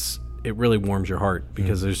 It really warms your heart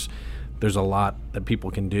because there's a lot that people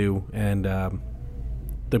can do, and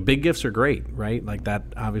the big gifts are great, right? Like that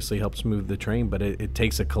obviously helps move the train, but it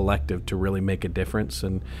takes a collective to really make a difference,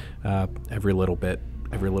 and every little bit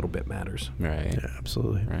matters. Right. Yeah,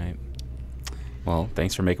 absolutely. Right. Well,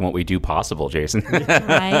 thanks for making what we do possible, Jason.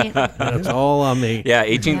 Right. That's all on me. Yeah,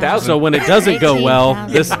 18,000. So when it doesn't go well,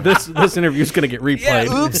 this interview is going to get replayed.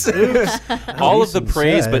 Yeah, oops. All of the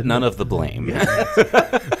praise, but none of the blame.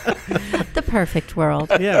 The perfect world.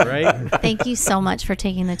 Yeah, right. Thank you so much for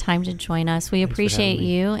taking the time to join us. We appreciate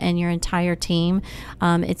you and your entire team.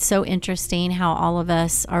 It's so interesting how all of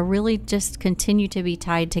us are really just continue to be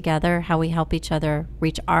tied together, how we help each other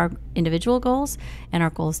reach our individual goals and our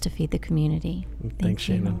goals to feed the community. Thanks,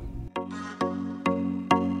 Shannon.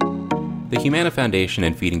 The Humana Foundation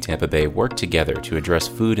and Feeding Tampa Bay work together to address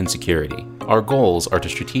food insecurity. Our goals are to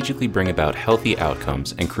strategically bring about healthy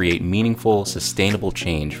outcomes and create meaningful, sustainable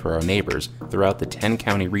change for our neighbors throughout the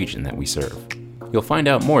 10-county region that we serve. You'll find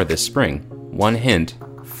out more this spring. One hint,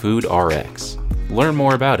 Food RX. Learn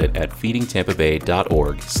more about it at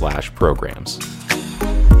feedingtampabay.org/programs.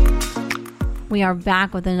 We are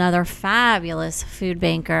back with another fabulous food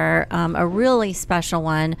banker, a really special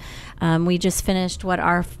one. We just finished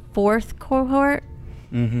our fourth cohort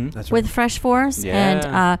with Fresh Force,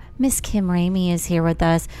 and Miss Kim Ramey is here with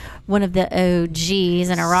us, one of the OGs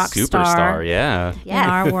and a rock superstar, in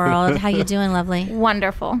our world. How you doing, lovely?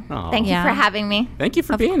 Wonderful. Aww. Thank you for having me. Thank you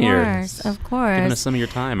for being here. Of course. Giving us some of your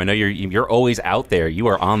time. I know you're always out there. You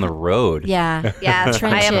are on the road. Yeah. Yes,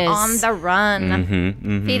 I am on the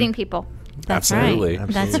run, feeding people. That's Absolutely. right.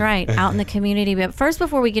 That's right. Out in the community. But first,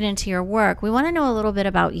 before we get into your work, we want to know a little bit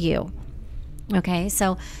about you. Okay,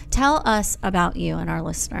 so tell us about you and our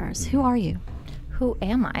listeners. Who are you? Who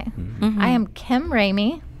am I? I am Kim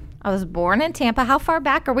Ramey. I was born in Tampa. How far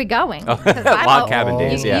back are we going? Log cabin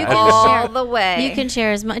days, you can all share, the way. You can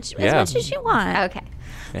share as much as you want. Okay.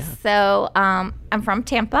 Yeah. So I'm from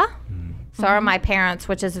Tampa. So are my parents,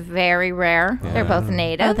 which is very rare. Yeah. They're both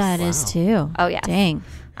natives. Oh, that is too. Oh, yeah. Dang.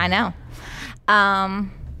 I know.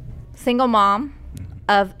 Single mom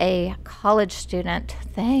of a college student.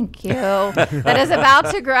 Thank you. That is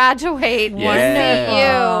about to graduate.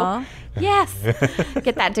 Yeah. You. Yes.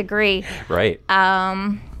 Get that degree. Right.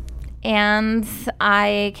 And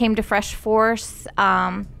I came to Fresh Force.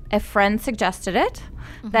 A friend suggested it.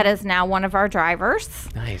 That is now one of our drivers.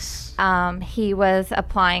 Nice. He was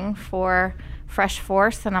applying for Fresh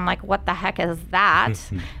Force, and I'm like, what the heck is that?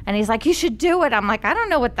 And he's like, you should do it. I'm like, I don't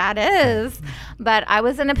know what that is. But I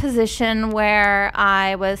was in a position where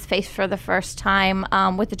I was faced for the first time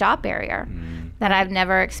with the job barrier that I've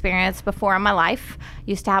never experienced before in my life.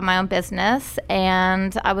 Used to have my own business,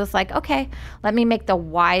 and I was like, okay, let me make the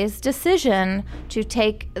wise decision to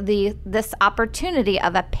take this opportunity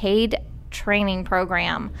of a paid training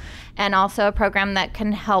program, and also a program that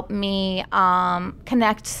can help me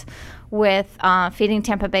connect with Feeding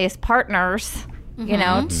Tampa Bay's partners, you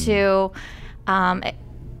know, to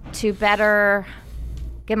better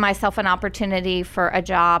give myself an opportunity for a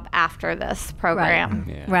job after this program.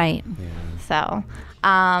 Right. So,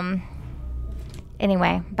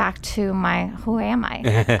 anyway, back to who am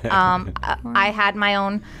I? I had my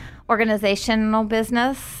own organizational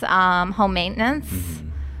business, home maintenance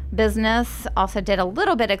business, also did a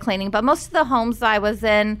little bit of cleaning, but most of the homes I was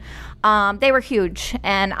in, they were huge,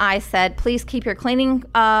 and I said, please keep your cleaning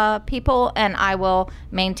people, and I will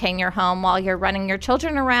maintain your home while you're running your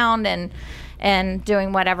children around and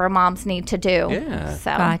doing whatever moms need to do. Yeah.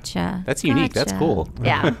 So Gotcha. That's unique. That's cool.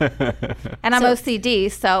 yeah. And I'm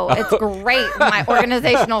OCD, so it's great, my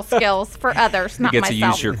organizational skills for others, not You get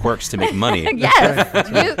myself. to use your quirks to make money. Yes.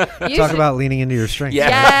 You Talk should- about leaning into your strengths.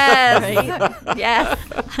 Yes. Yes.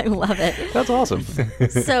 I love it. That's awesome.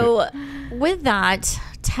 So, with that,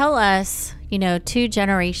 tell us, 2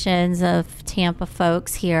 generations of Tampa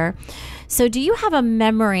folks here. So, do you have a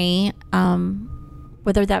memory,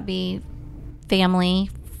 whether that be family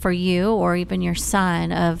for you or even your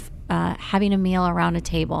son, of having a meal around a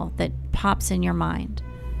table that pops in your mind?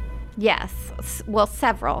 Yes. Well,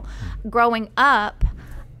 several. Growing up,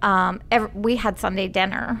 we had Sunday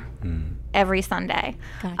dinner every Sunday.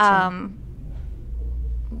 Gotcha.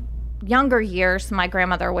 Younger years, my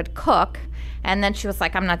grandmother would cook, and then she was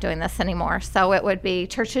like, I'm not doing this anymore. So it would be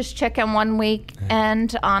Church's Chicken one week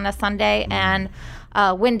and on a Sunday, and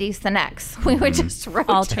Wendy's the next. We would just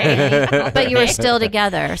rotate. But you were still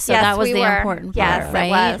together, so Yes, that was we the were. important part, Yes, right? it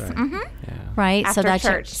was. Mm-hmm. Right. After so that's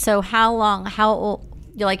church. So how old?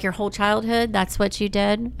 Like your whole childhood? That's what you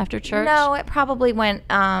did after church? No, it probably went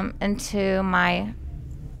into my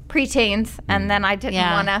preteens, and then I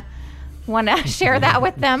didn't want to share that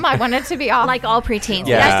with them. I wanted to be off. Like all preteens.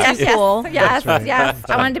 Yeah. That's too cool. Yes, yes.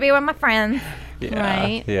 I wanted to be with my friends. Yeah.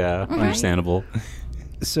 Right. Yeah. Understandable.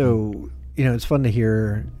 So, it's fun to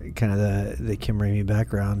hear kind of the Kim Ramey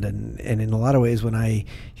background, and in a lot of ways, when I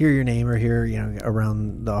hear your name or hear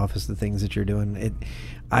around the office the things that you're doing,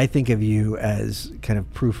 I think of you as kind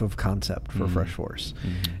of proof of concept for Fresh Force.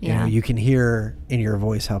 You can hear in your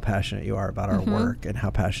voice how passionate you are about our work and how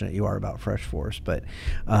passionate you are about Fresh Force, but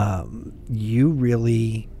you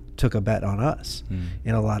really took a bet on us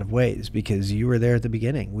in a lot of ways, because you were there at the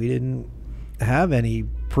beginning. We didn't have any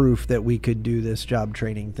proof that we could do this job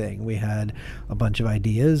training thing. We had a bunch of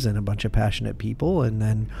ideas and a bunch of passionate people, and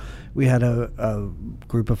then we had a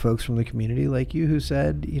group of folks from the community like you who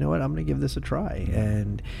said, you know what, I'm going to give this a try.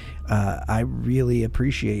 And I really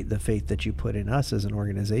appreciate the faith that you put in us as an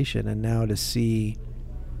organization, and now to see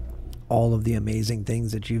all of the amazing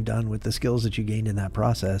things that you've done with the skills that you gained in that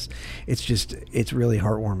process, it's really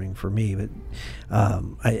heartwarming for me. But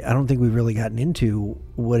I don't think we've really gotten into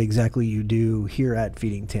what exactly you do here at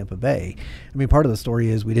Feeding Tampa Bay. I mean, part of the story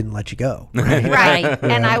is we didn't let you go. Right. Right.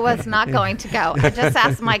 And I was not going to go. I just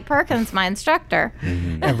asked Mike Perkins, my instructor.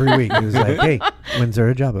 Every week he was like, hey, when's there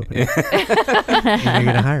a job opening? And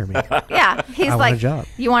you're going to hire me. Yeah. He's I want like, a job.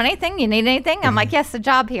 You want anything? You need anything? I'm like, yes, a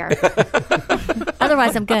job here.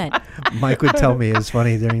 Otherwise, I'm good. Mike would tell me, it's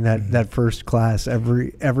funny, during that first class,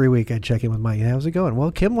 every week I'd check in with Mike. How's it going?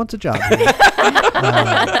 Well, Kim wants a job here.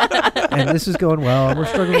 And this is going well. And we're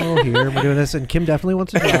struggling a little here. And we're doing this. And Kim definitely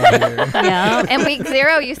wants a job here. Yeah. And week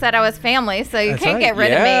 0, you said I was family, so you That's can't right. get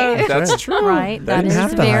rid of me. That's true. Right. That Didn't is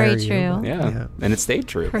have to hire very you. true. Yeah. And it stayed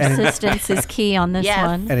true. Persistence is key on this Yes.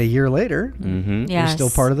 one. And a year later, Mm-hmm. you're still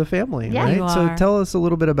part of the family, Yeah. right? You So are. tell us a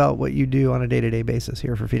little bit about what you do on a day-to-day basis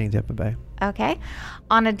here for Feeding Tampa Bay. Okay.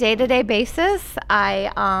 On a day-to-day basis,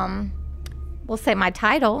 I will say my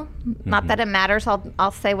title. Not that it matters.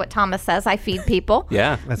 I'll say what Thomas says. I feed people.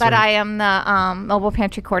 Yeah. That's But right. I am the mobile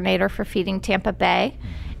pantry coordinator for Feeding Tampa Bay.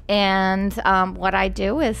 And what I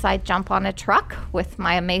do is I jump on a truck with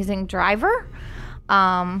my amazing driver,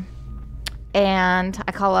 and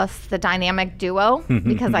I call us the dynamic duo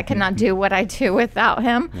because I cannot do what I do without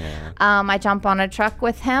him. Yeah. I jump on a truck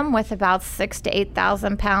with him with about 6,000 to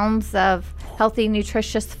 8,000 pounds of healthy,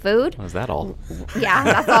 nutritious food. Was that all? Yeah,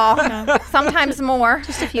 that's all. Sometimes more.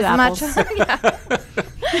 Just a few apples.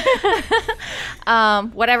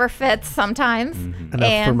 Whatever fits sometimes.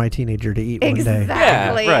 Enough for my teenager to eat one day.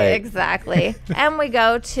 Exactly, yeah, right. exactly. And we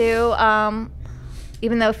go to,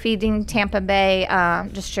 even though Feeding Tampa Bay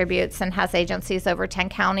distributes and has agencies over 10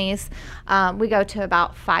 counties, we go to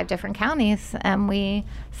about 5 different counties and we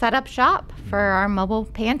set up shop for our mobile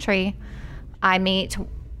pantry. I meet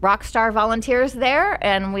Rockstar volunteers there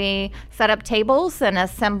and we set up tables and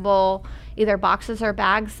assemble either boxes or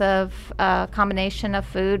bags of a combination of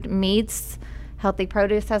food, meats, healthy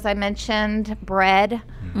produce, as I mentioned, bread,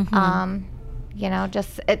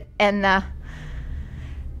 just it. And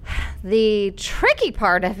the tricky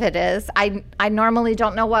part of it is I normally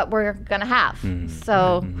don't know what we're going to have.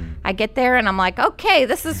 So I get there and I'm like, okay,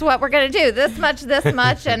 this is what we're going to do, this much.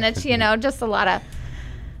 And it's, just a lot of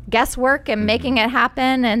guesswork and making it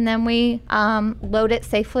happen. And then we load it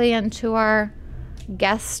safely into our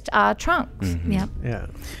guest trunks. Yep. Yeah.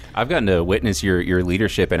 I've gotten to witness your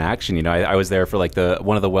leadership in action. I was there for like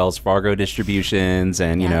one of the Wells Fargo distributions,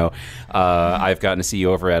 and I've gotten to see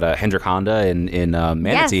you over at Hendrick Honda in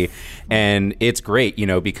Manatee, and it's great,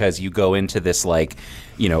 because you go into this like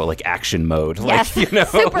action mode,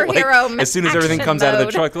 superhero. Like, as soon as everything comes out of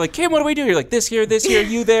the truck, like, Kim, what do we do? You're like, this here,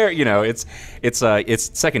 you there. It's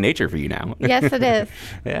second nature for you now. Yes, it is.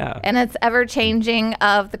 Yeah, and it's ever changing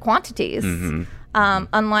of the quantities.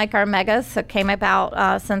 Unlike our megas that came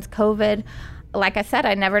about since COVID, like I said,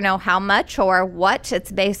 I never know how much or what.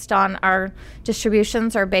 It's based on our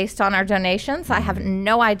distributions or based on our donations. I have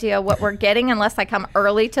no idea what we're getting unless I come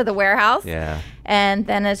early to the warehouse. Yeah. And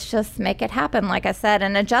then it's just make it happen, like I said,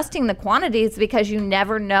 and adjusting the quantities because you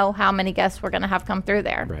never know how many guests we're going to have come through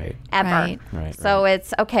there. Right. Ever. Right. So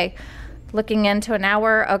it's, okay, looking into an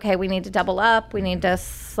hour, okay, we need to double up. We need to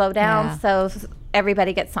slow down so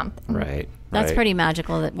everybody gets something. Right. That's pretty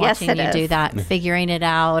magical that Yes, watching it you is. do that, figuring it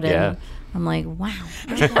out. And I'm like, wow.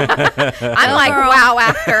 I'm like, wow,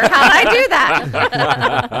 after. How'd I do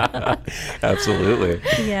that? Absolutely.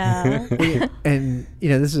 Yeah. And,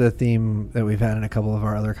 this is a theme that we've had in a couple of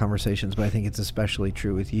our other conversations, but I think it's especially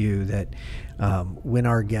true with you that when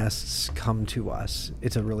our guests come to us,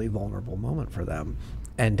 it's a really vulnerable moment for them.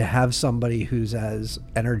 And to have somebody who's as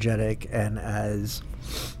energetic and as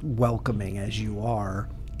welcoming as you are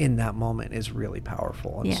in that moment is really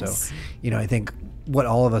powerful. And so, I think what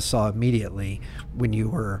all of us saw immediately when you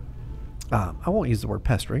were, I won't use the word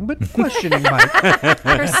pestering, but questioning my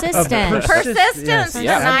persistent. Persistence is a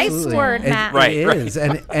nice word, Matt. It is.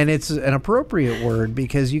 And it's an appropriate word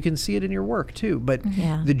because you can see it in your work too. But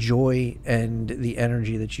the joy and the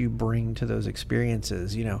energy that you bring to those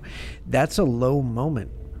experiences, that's a low moment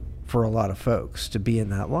for a lot of folks to be in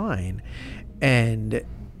that line. And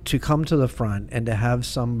to come to the front and to have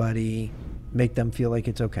somebody make them feel like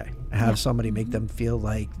it's okay. Have somebody make them feel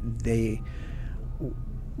like they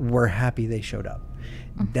were happy they showed up.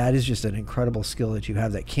 That is just an incredible skill that you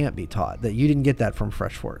have that can't be taught. That you didn't get that from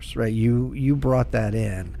Fresh Force, right? You brought that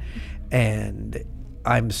in, and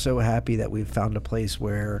I'm so happy that we've found a place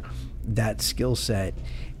where that skill set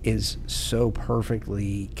is so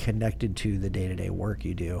perfectly connected to the day-to-day work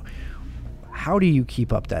you do. How do you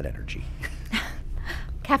keep up that energy?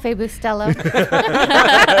 Cafe Bustelo.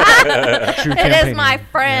 It is my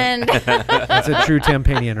friend. That's a true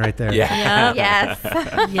Tampanian right there. Yeah. Yes.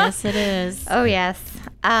 Yes, it is. Oh, yes.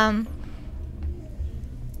 How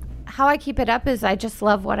I keep it up is I just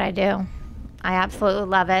love what I do. I absolutely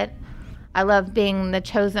love it. I love being the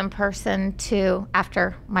chosen person to,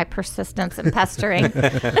 after my persistence and pestering,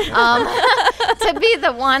 to be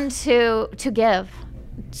the one to give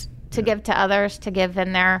to others, to give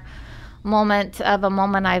in their moment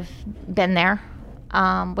I've been there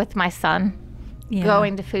with my son,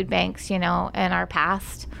 going to food banks, in our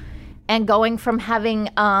past, and going from having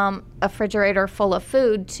a refrigerator full of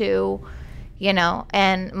food to,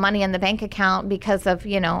 and money in the bank account because of,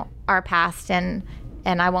 our past and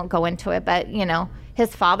I won't go into it, but,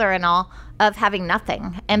 his father and all, of having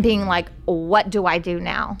nothing and being like, what do I do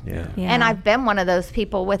now? Yeah. And I've been one of those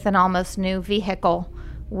people with an almost new vehicle,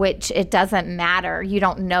 which it doesn't matter. You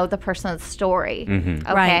don't know the person's story.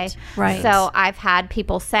 Okay. Right. So I've had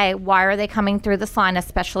people say, why are they coming through this line,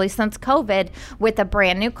 especially since COVID, with a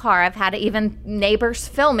brand new car? I've had even neighbors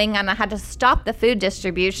filming and I had to stop the food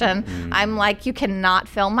distribution. I'm like, you cannot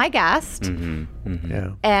film my guest.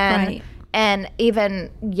 Yeah. And Right. and even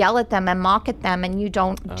yell at them and mock at them, and you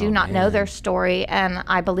do not know their story. And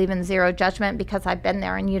I believe in zero judgment because I've been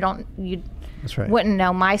there, and you That's right. wouldn't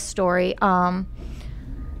know my story.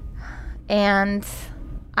 And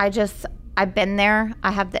I've been there.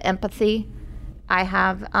 I have the empathy. I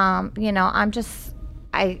have, I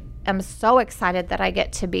am so excited that I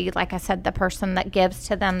get to be, like I said, the person that gives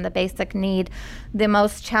to them the basic need. The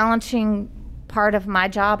most challenging part of my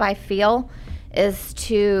job, I feel, is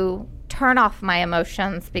to turn off my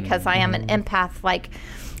emotions, because I am an empath, like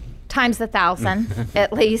times 1,000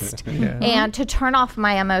 at least, and to turn off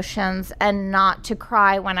my emotions and not to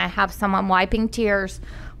cry when I have someone wiping tears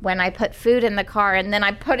when I put food in the car, and then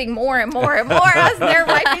I'm putting more and more and more as they're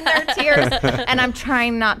wiping their tears, and I'm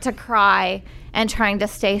trying not to cry and trying to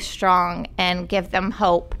stay strong and give them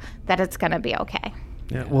hope that it's going to be okay.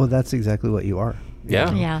 Yeah, well, that's exactly what you are.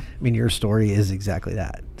 Yeah. Yeah. I mean, your story is exactly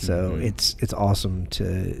that. So it's awesome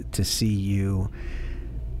to see you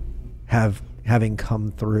having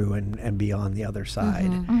come through and be on the other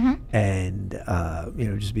side, and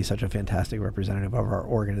just be such a fantastic representative of our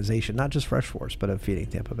organization, not just Fresh Force, but of Feeding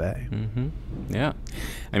Tampa Bay. Yeah,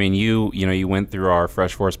 I mean, you went through our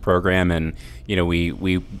Fresh Force program, and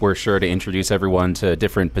we were sure to introduce everyone to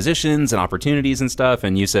different positions and opportunities and stuff,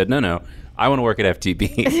 and you said no, I want to work at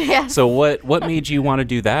FTB. Yeah. So what made you want to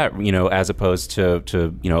do that, as opposed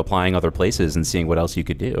to applying other places and seeing what else you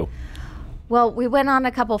could do? Well, we went on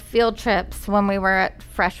a couple field trips when we were at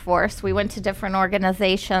Fresh Force. We went to different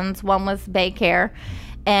organizations. One was Baycare,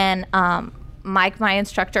 and Mike, my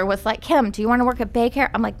instructor, was like, "Kim, do you want to work at Baycare?"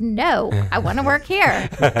 I'm like, "No, I want to work here."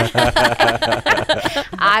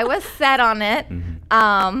 I was set on it,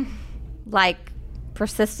 like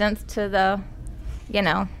persistence to the,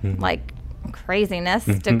 like craziness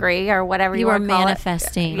degree or whatever you were want to call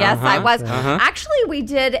manifesting. it. Yes, I was. Actually, we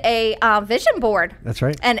did a vision board. That's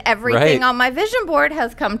right. And everything on my vision board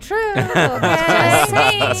has come true. Okay?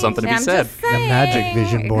 That's something to be said. The magic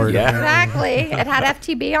vision board. Yeah. Exactly. It had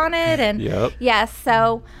FTB on it, and yes.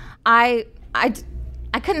 So I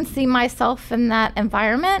couldn't see myself in that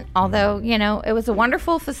environment. Although it was a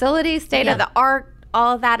wonderful facility, state of the art,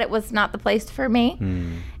 all of that. It was not the place for me.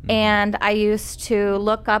 And I used to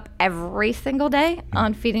look up every single day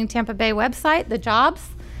on Feeding Tampa Bay website the jobs,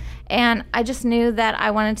 and I just knew that I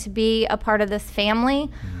wanted to be a part of this family,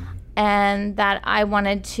 and that I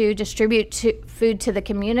wanted to distribute food to the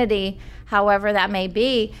community, however that may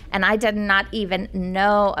be. And I did not even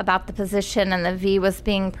know about the position, and the V was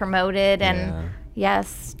being promoted, and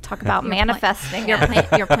yes, talk about manifesting. Your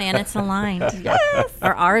planets aligned. Yes.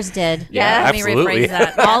 Or ours did. Yeah, Let me absolutely. rephrase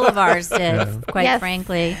that. All of ours did, quite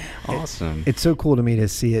frankly. Awesome. It's so cool to me to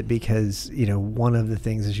see it, because one of the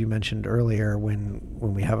things, as you mentioned earlier, when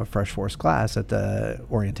we have a Fresh Force class at the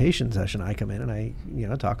orientation session, I come in and I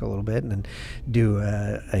talk a little bit and then do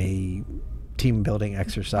a team building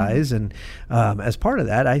exercise, and as part of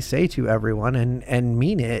that, I say to everyone and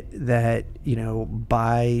mean it that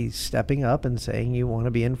by stepping up and saying you want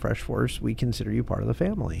to be in Fresh Force, we consider you part of the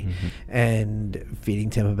family. And Feeding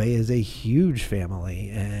Tampa Bay is a huge family,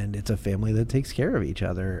 and it's a family that takes care of each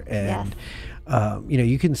other. And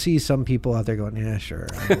you can see some people out there going, yeah, sure.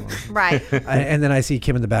 Right. And then I see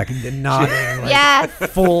Kim in the back nodding, like Yes.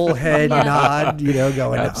 full head nod,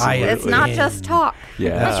 going, Absolutely. It's not just talk.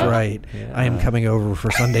 Yeah. That's right. Yeah. I am coming over for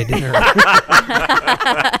Sunday dinner.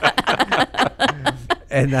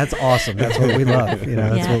 And that's awesome. That's what we love.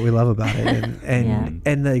 That's what we love about it.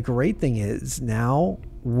 And the great thing is now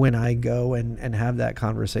when I go and have that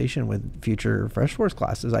conversation with future Fresh Force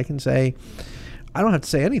classes, I can say, I don't have to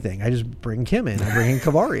say anything. I just bring Kim in. I bring in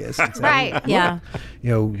Kavarius. And say, Right. "Look, Yeah.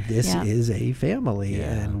 this is a family,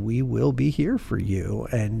 and we will be here for you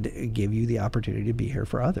and give you the opportunity to be here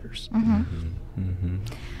for others."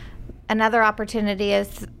 Another opportunity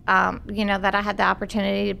is, that I had the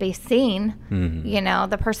opportunity to be seen.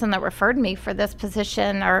 The person that referred me for this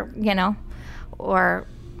position, or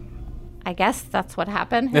I guess that's what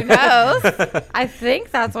happened. Who knows? I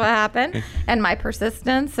think that's what happened, and my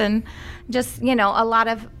persistence, and just a lot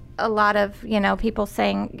of people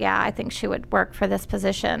saying, yeah, I think she would work for this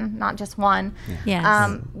position, not just one.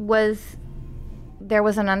 Yes. There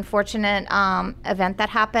was an unfortunate event that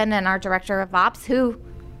happened, and our director of ops, who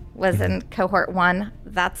was in cohort 1,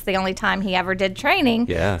 that's the only time he ever did training.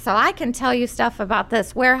 Yeah. So I can tell you stuff about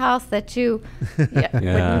this warehouse that you would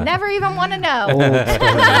never even want to know.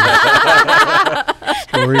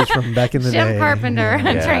 Stories from back in the day. Jim Carpenter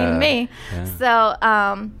trained me. Yeah.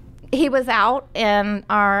 So he was out, and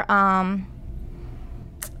our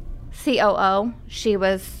COO, she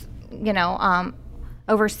was,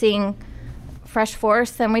 overseeing Fresh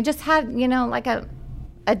Force, and we just had, like a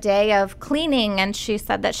a day of cleaning, and she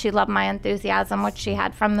said that she loved my enthusiasm, which she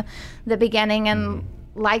had from the beginning, and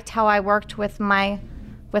liked how I worked with my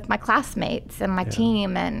classmates and my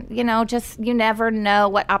team. And, you know, just, you never know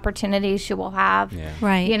what opportunities you will have,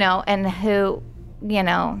 right? You know, and who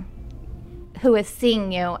is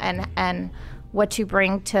seeing you and what you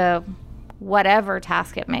bring to whatever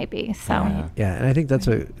task it may be. So and I think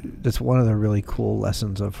that's one of the really cool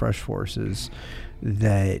lessons of Fresh Force is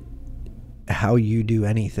that how you do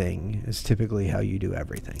anything is typically how you do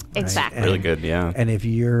everything. Exactly. Right? Really good, yeah. And if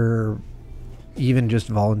you're even just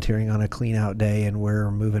volunteering on a clean out day and we're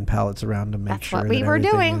moving pallets around to make That's sure what that we were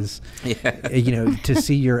everything doing. is, you know, to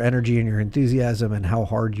see your energy and your enthusiasm and how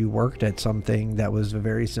hard you worked at something that was a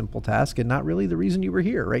very simple task and not really the reason you were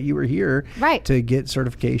here, right? You were here to get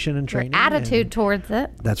certification and training. Your attitude towards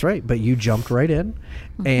it. That's right. But you jumped right in,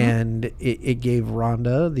 and it gave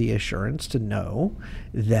Rhonda the assurance to know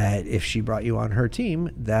that if she brought you on her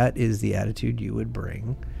team, that is the attitude you would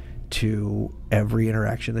bring to every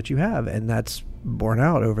interaction that you have. And that's borne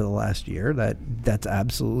out over the last year. That's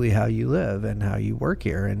absolutely how you live and how you work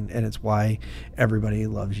here, and it's why everybody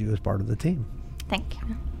loves you as part of the team. Thank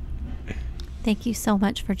you. Thank you so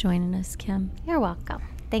much for joining us, Kim. You're welcome.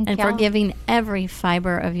 Thank you. And for giving every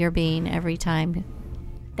fiber of your being every time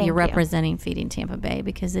you're representing Feeding Tampa Bay,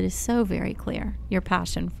 because it is so very clear your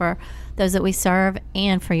passion for those that we serve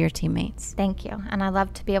and for your teammates. Thank you. And I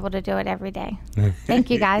love to be able to do it every day. Thank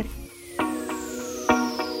you, guys.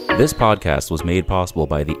 This podcast was made possible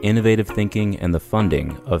by the innovative thinking and the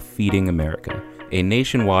funding of Feeding America, a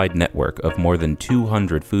nationwide network of more than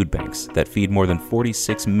 200 food banks that feed more than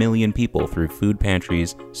 46 million people through food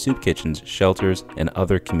pantries, soup kitchens, shelters, and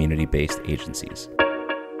other community-based agencies.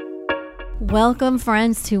 Welcome,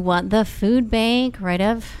 friends, to What the Food Bank, right,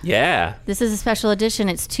 Ev? Yeah. This is a special edition.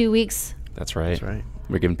 It's 2 weeks. That's right. That's right.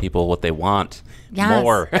 We're giving people what they want. Yes.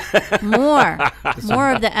 More.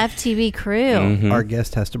 More of the FTB crew. Our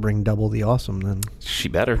guest has to bring double the awesome then. She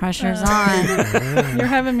better. Pressure's on. You're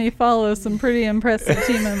having me follow some pretty impressive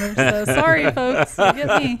team members. So sorry, folks. You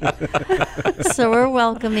get me. So we're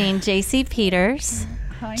welcoming JC Peters,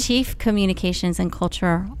 Hi. Chief Communications and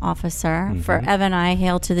Culture Officer for Ev and I.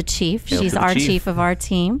 Hail to the Chief. She's our chief of our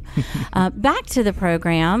team. Back to the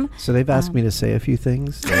program. So they've asked me to say a few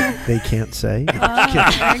things that they can't say.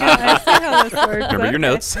 I see how this works. Remember your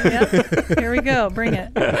notes. Yep. Here we go. Bring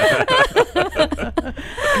it.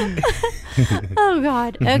 Oh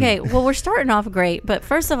God. Okay. Well, we're starting off great, but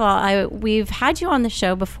first of all, we've had you on the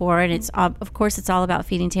show before, and it's of course it's all about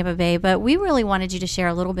Feeding Tampa Bay, but we really wanted you to share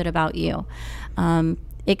a little bit about you.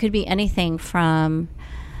 It could be anything from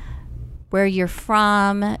where you're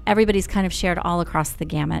from. Everybody's kind of shared all across the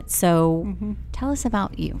gamut. So tell us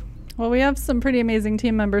about you. Well, we have some pretty amazing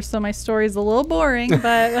team members, so my story's a little boring, but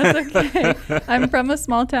that's okay. I'm from a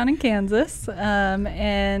small town in Kansas,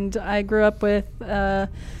 and I grew up with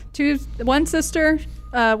one sister,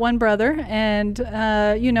 one brother, and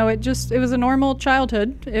it was a normal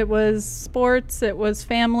childhood. It was sports, it was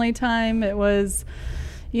family time, it was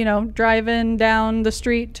driving down the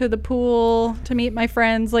street to the pool to meet my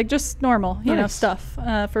friends, like just normal, stuff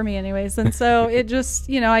for me anyways. And so it just,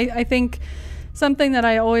 I think something that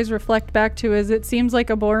I always reflect back to is it seems like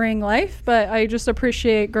a boring life, but I just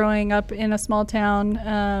appreciate growing up in a small town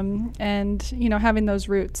and, having those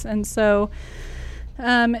roots. And so,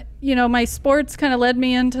 my sports kind of led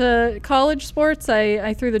me into college sports.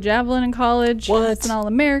 I threw the javelin in college. What? It's an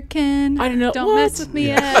All-American. I didn't know. Don't mess with me,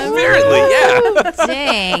 Ev. Apparently, yeah.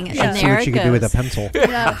 Dang. Yeah. And See there what it you goes. can do with a pencil.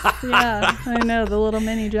 Yeah, I know, the little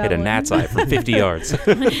mini Hit javelin. a gnat's eye from 50 yards. So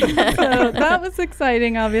that was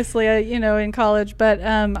exciting, obviously, in college. But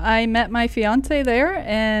I met my fiance there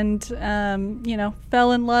and,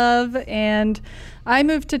 fell in love. And I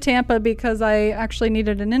moved to Tampa because I actually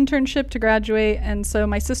needed an internship to graduate. And so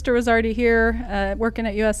my sister was already here working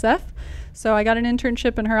at USF. So I got an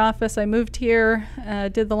internship in her office. I moved here,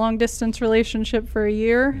 did the long distance relationship for a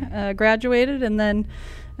year, graduated, and then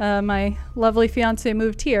my lovely fiance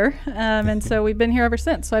moved here. And so we've been here ever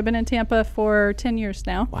since. So I've been in Tampa for 10 years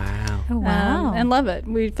now. Wow. Oh, wow. And love it.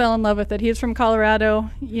 We fell in love with it. He's from Colorado,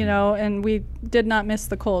 and we did not miss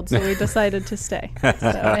the cold, so we decided to stay. So,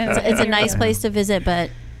 It's a nice place to visit, but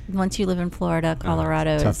once you live in Florida,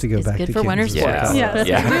 Colorado tough to go is back good to for winter Kansas. sports. Yes,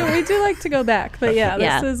 Yeah. we do like to go back. But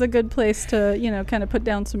Yeah. this is a good place to, kind of put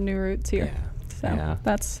down some new roots here. So Yeah.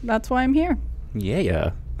 that's why I'm here.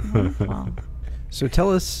 Yeah. Wow. So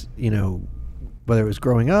tell us, whether it was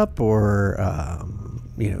growing up or,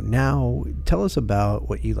 now, tell us about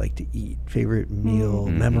what you like to eat, favorite meal,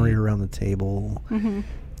 memory around the table.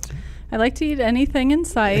 I like to eat anything in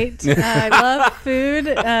sight. I love food.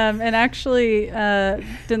 And actually,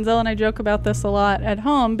 Denzel and I joke about this a lot at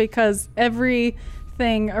home because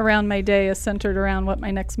everything around my day is centered around what my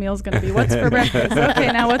next meal is going to be. What's for breakfast?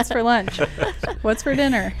 Okay, now what's for lunch? What's for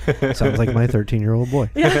dinner? Sounds like my 13-year-old boy.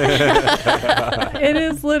 It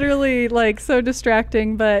is literally like so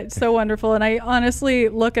distracting, but so wonderful. And I honestly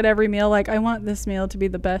look at every meal like I want this meal to be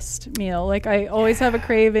the best meal. Like I always have a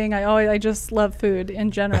craving. I just love food in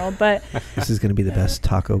general. But this is going to be the best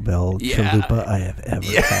Taco Bell chalupa I have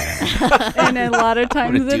ever had. And a lot of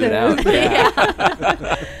times it is.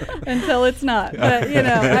 Until it's not. But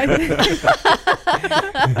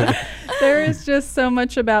there is just so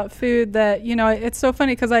much about food that, it's so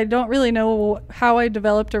funny because I don't really know how I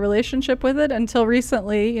developed a relationship with it until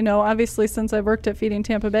recently. Obviously since I've worked at Feeding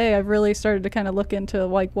Tampa Bay, I've really started to kind of look into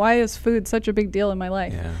like, why is food such a big deal in my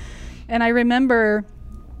life? Yeah. And I remember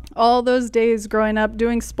all those days growing up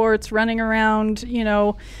doing sports, running around,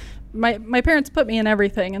 my parents put me in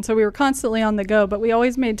everything, and so we were constantly on the go, but we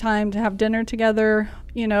always made time to have dinner together,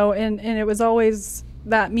 and it was always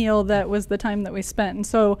that meal that was the time that we spent. And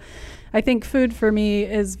so I think food for me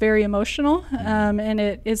is very emotional, and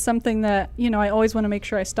it is something that, I always want to make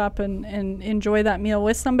sure I stop and enjoy that meal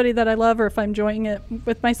with somebody that I love, or if I'm enjoying it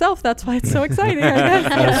with myself, that's why it's so exciting, I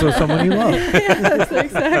guess. Also someone you love. Yes,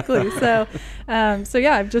 exactly. So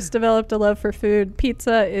yeah, I've just developed a love for food.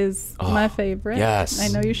 Pizza is my favorite. Yes. I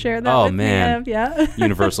know you share that with man. me. Yeah.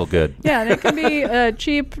 Universal good. Yeah, and it can be a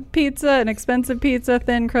cheap pizza, an expensive pizza,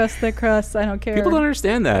 thin crust, thick crust. I don't care. People don't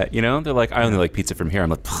understand that, They're like, I only like pizza from here. I'm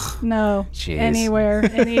like, no. Jeez. Anywhere,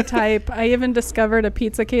 any type. I even discovered a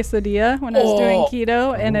pizza quesadilla when I was doing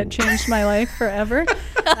keto, and it changed my life forever.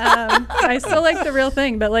 I still like the real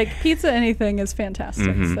thing, but like pizza, anything is fantastic.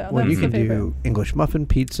 Mm-hmm. So well, that's you can do English muffin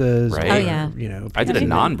pizzas, right? Oh yeah. I did a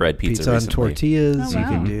non-bread pizza on recently. tortillas. Oh, wow.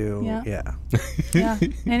 You can do yeah.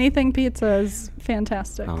 Anything pizza is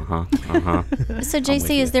fantastic. So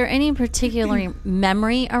JC, is there any particular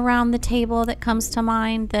memory around the table that comes to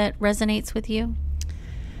mind that resonates with you?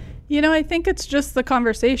 I think it's just the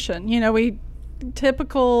conversation. We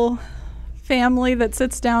typical family that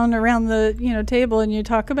sits down around the table and you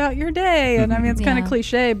talk about your day, and I mean it's kind of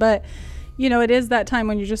cliche, but it is that time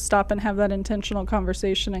when you just stop and have that intentional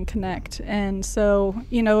conversation and connect. And so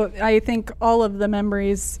I think all of the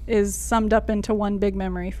memories is summed up into one big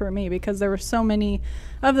memory for me, because there were so many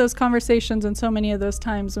of those conversations and so many of those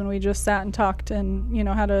times when we just sat and talked and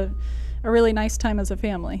had a really nice time as a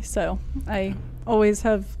family. So I always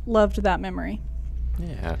have loved that memory.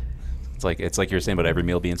 Yeah. It's like you're saying about every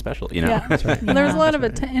meal being special, Yeah. That's right. Well, there was a lot of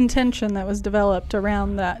intention that was developed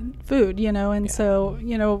around that food, and so,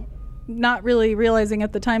 not really realizing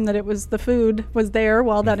at the time that it was the food was there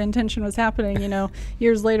while that intention was happening.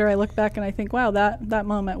 Years later I look back and I think, wow, that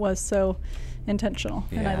moment was so intentional,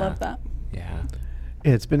 and I love that. Yeah.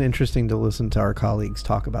 It's been interesting to listen to our colleagues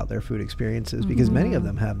talk about their food experiences, because many of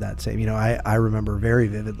them have that same, I remember very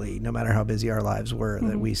vividly, no matter how busy our lives were,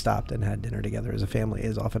 that we stopped and had dinner together as a family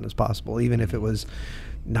as often as possible, even if it was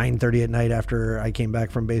 9:30 at night after I came back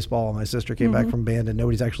from baseball, my sister came back from band, and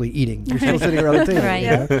nobody's actually eating. You're still sitting around the table.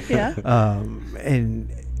 Right. Yeah.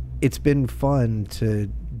 And it's been fun to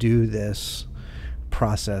do this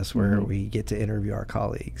process where we get to interview our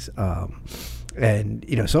colleagues. And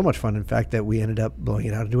so much fun, in fact, that we ended up blowing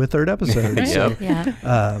it out into a third episode.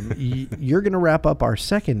 You're going to wrap up our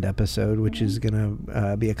second episode, which is going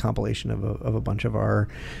to be a compilation of a bunch of our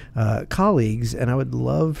colleagues, and I would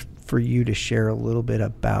love for you to share a little bit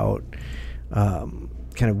about kind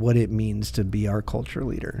of what it means to be our culture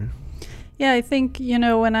leader. Yeah, I think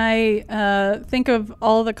when I think of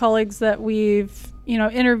all the colleagues that we've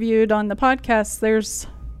interviewed on the podcast, there's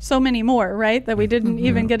so many more, right, that we didn't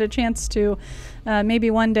even get a chance to maybe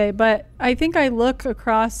one day. But I think I look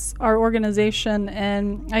across our organization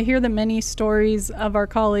and I hear the many stories of our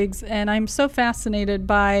colleagues, and I'm so fascinated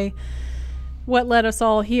by what led us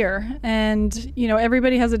all here. And,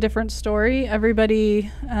 everybody has a different story. Everybody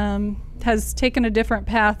has taken a different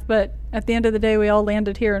path, but at the end of the day, we all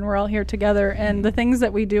landed here and we're all here together. And the things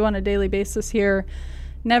that we do on a daily basis here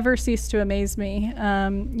never cease to amaze me.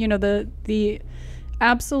 The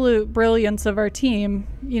absolute brilliance of our team,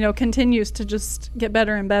 continues to just get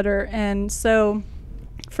better and better. And so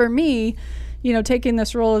for me, taking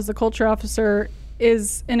this role as the culture officer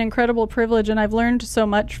is an incredible privilege, and I've learned so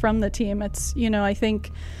much from the team. It's, I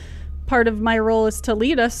think part of my role is to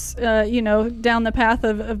lead us, down the path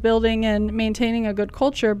of building and maintaining a good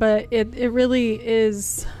culture, but it really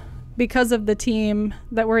is because of the team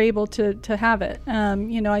that we're able to have it.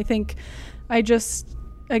 I think I just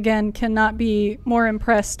again, cannot be more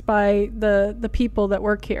impressed by the people that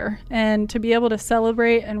work here. And to be able to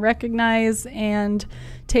celebrate and recognize and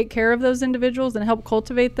take care of those individuals and help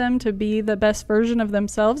cultivate them to be the best version of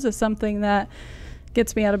themselves is something that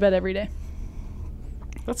gets me out of bed every day.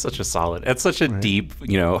 That's such a deep,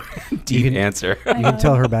 deep answer. You can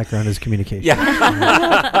tell her background is communication.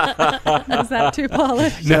 Yeah. Is that too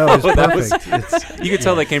polished? No, it's perfect. You could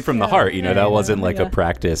tell that came from the heart. That wasn't like a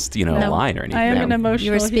practiced, line or anything. I am an emotional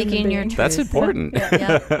You were speaking your truth. That's important.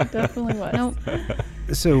 Yeah, definitely was. Nope.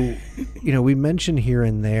 So, we mentioned here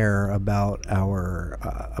and there about our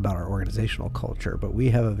organizational culture, but we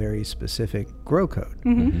have a very specific grow code.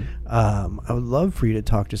 Mm-hmm. I would love for you to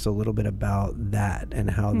talk just a little bit about that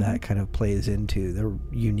and how that kind of plays into the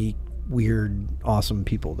unique, weird, awesome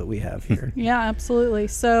people that we have here. Yeah, absolutely.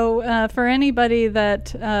 So for anybody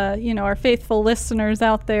that, our faithful listeners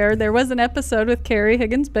out there was an episode with Carrie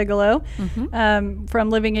Higgins Bigelow from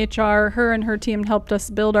Living HR. Her and her team helped us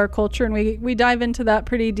build our culture, and we dive into that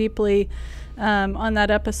pretty deeply on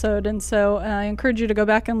that episode. And so I encourage you to go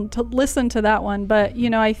back and to listen to that one. But,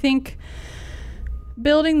 I think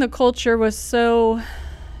building the culture was so...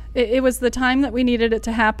 It was the time that we needed it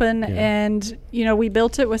to happen, and we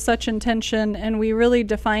built it with such intention, and we really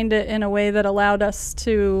defined it in a way that allowed us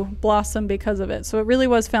to blossom because of it. So it really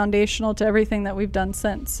was foundational to everything that we've done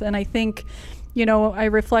since. And I think, I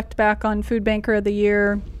reflect back on Food Banker of the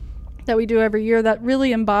Year that we do every year that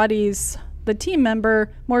really embodies the team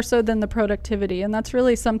member more so than the productivity. And that's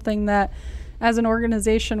really something that, as an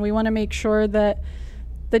organization, we want to make sure that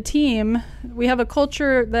we have a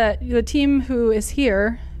culture that the team who is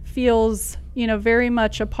here feels, very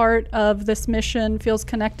much a part of this mission, feels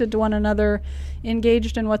connected to one another,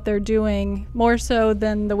 engaged in what they're doing, more so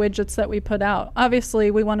than the widgets that we put out.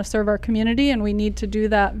 Obviously, we want to serve our community, and we need to do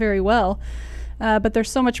that very well. But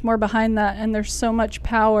there's so much more behind that, and there's so much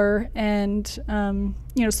power and,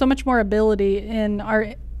 so much more ability in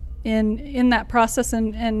that process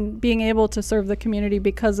and being able to serve the community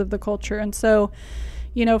because of the culture. And so,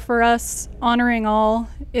 for us, honoring all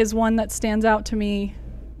is one that stands out to me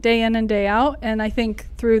day in and day out. And I think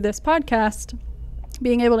through this podcast,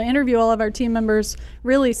 being able to interview all of our team members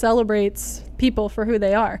really celebrates people for who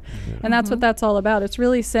they are. And that's what that's all about. It's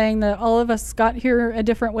really saying that all of us got here a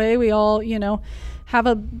different way. We all, have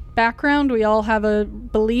a background. We all have a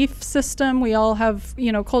belief system. We all have,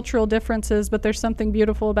 cultural differences, but there's something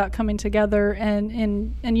beautiful about coming together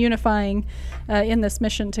and unifying in this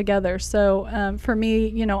mission together. So for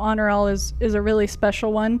me, Honor All is a really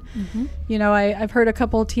special one. I've heard a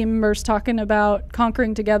couple of team members talking about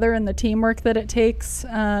conquering together and the teamwork that it takes.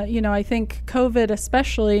 I think COVID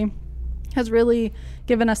especially has really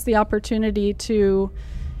given us the opportunity to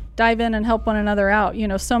dive in and help one another out.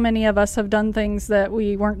 So many of us have done things that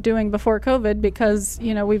we weren't doing before COVID because,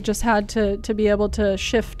 we've just had to be able to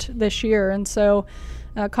shift this year. And so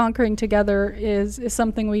conquering together is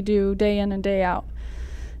something we do day in and day out.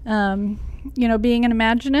 Being an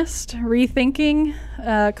Imaginist, rethinking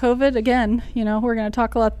COVID, again, we're going to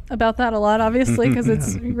talk a lot about that a lot, obviously, because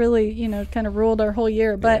it's really, kind of ruled our whole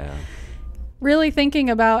year. But really thinking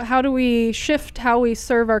about how do we shift how we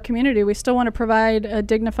serve our community. We still want to provide a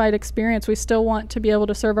dignified experience. We still want to be able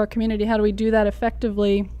to serve our community. How do we do that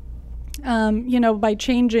effectively? By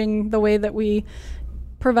changing the way that we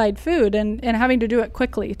provide food and having to do it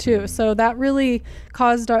quickly too. So that really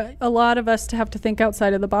caused a lot of us to have to think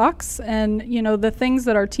outside of the box. And, the things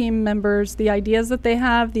that our team members, the ideas that they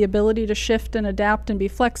have, the ability to shift and adapt and be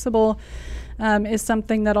flexible, is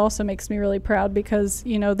something that also makes me really proud because,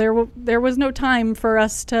 there was no time for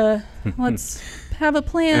us to let's have a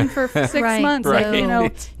plan for 6 months.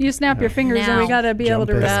 Right. You snap your fingers and we got to be able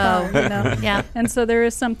to respond. Yeah. And so there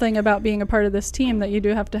is something about being a part of this team that you do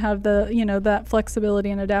have to have that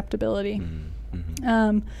flexibility and adaptability.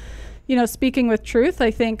 Speaking with truth,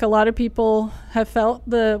 I think a lot of people have felt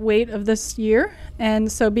the weight of this year.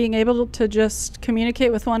 And so being able to just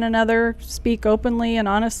communicate with one another, speak openly and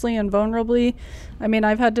honestly and vulnerably. I mean,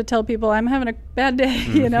 I've had to tell people I'm having a bad day,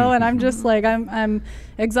 and I'm just like, I'm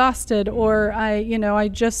exhausted, or I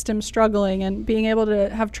just am struggling, and being able to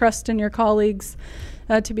have trust in your colleagues,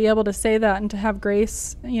 to be able to say that and to have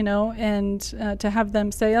grace, and to have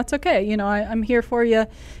them say, that's okay. I'm here for you,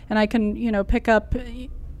 and I can,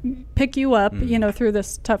 pick you up, through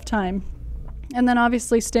this tough time. And then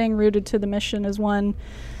obviously staying rooted to the mission is one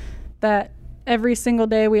that every single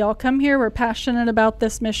day we all come here, we're passionate about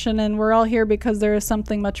this mission, and we're all here because there is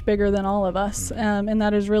something much bigger than all of us. And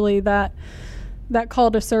that is really that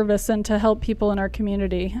call to service and to help people in our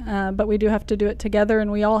community. But we do have to do it together,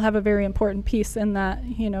 and we all have a very important piece in that,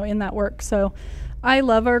 in that work. So I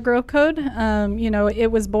love our Grow Code.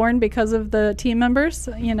 It was born because of the team members,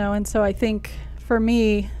 and so I think for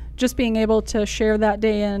me, just being able to share that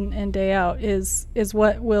day in and day out is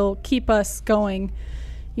what will keep us going,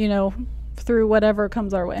 through whatever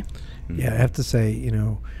comes our way. Yeah, I have to say,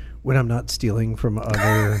 when I'm not stealing from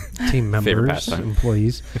other team members,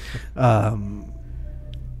 employees,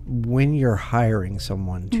 when you're hiring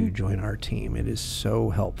someone to join our team, it is so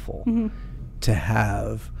helpful to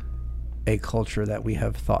have a culture that we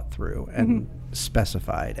have thought through and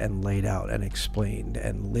specified and laid out and explained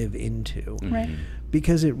and live into. Right.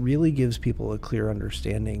 Because it really gives people a clear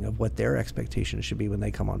understanding of what their expectations should be when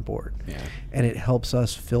they come on board. Yeah. And it helps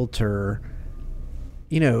us filter.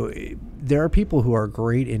 There are people who are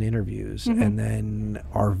great in interviews and then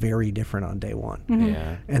are very different on day one.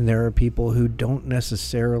 Yeah. And there are people who don't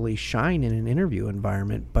necessarily shine in an interview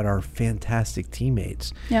environment but are fantastic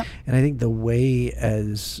teammates. Yep. And I think the way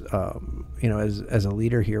as a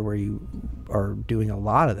leader here where you are doing a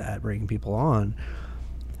lot of that, bringing people on,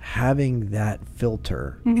 having that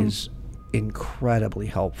filter is incredibly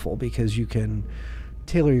helpful because you can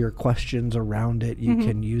tailor your questions around it. You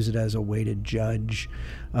can use it as a way to judge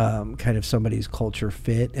kind of somebody's culture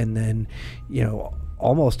fit. And then,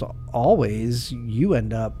 almost always you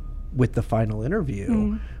end up with the final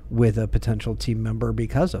interview with a potential team member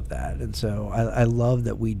because of that. And so I love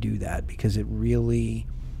that we do that because it really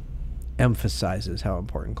emphasizes how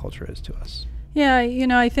important culture is to us. Yeah,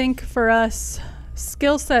 I think for us,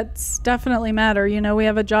 skill sets definitely matter. We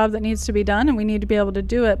have a job that needs to be done and we need to be able to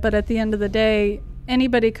do it. But at the end of the day,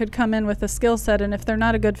 anybody could come in with a skill set, and if they're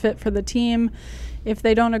not a good fit for the team, if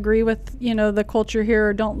they don't agree with, the culture here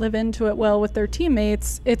or don't live into it well with their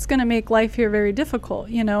teammates, it's going to make life here very difficult,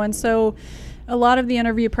 And so a lot of the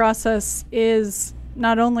interview process is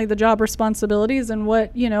not only the job responsibilities and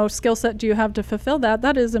what, skill set do you have to fulfill that.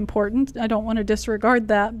 That is important. I don't want to disregard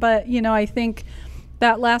that. But, I think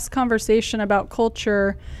that last conversation about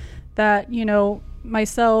culture that,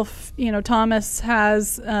 myself, Thomas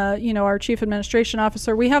has, our chief administration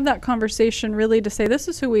officer, we have that conversation really to say, this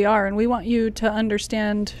is who we are, and we want you to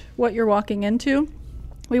understand what you're walking into.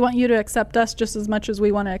 We want you to accept us just as much as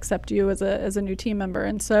we want to accept you as a new team member.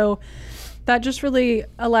 And so that just really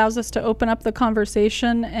allows us to open up the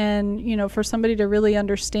conversation and, for somebody to really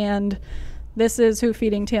understand this is who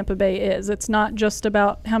Feeding Tampa Bay is. It's not just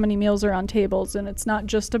about how many meals are on tables, and it's not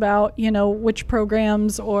just about, which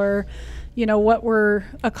programs or, what we're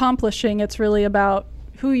accomplishing. It's really about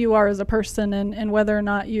who you are as a person and whether or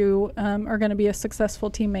not you are going to be a successful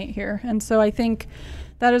teammate here. And so I think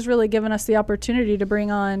that has really given us the opportunity to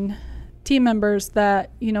bring on team members that,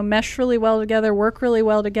 mesh really well together, work really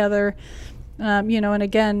well together, and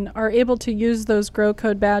again, are able to use those Grow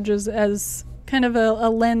Code badges as kind of a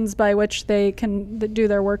lens by which they can do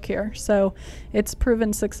their work here. So it's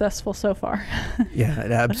proven successful so far. Yeah,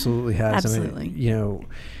 it absolutely has. Absolutely. I mean,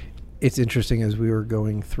 it's interesting as we were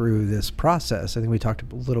going through this process. I think we talked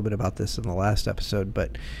a little bit about this in the last episode,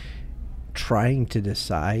 but trying to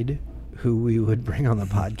decide who we would bring on the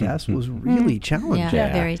podcast was really challenging.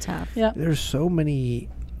 Yeah, very tough. Yeah. There's so many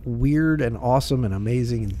weird and awesome and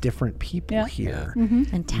amazing and different people here.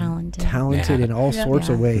 And talented in all sorts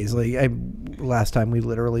of ways. Like last time we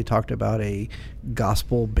literally talked about a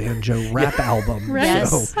gospel banjo rap album. Right.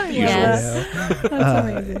 Yes. So, Yes. That's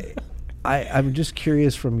amazing. I'm just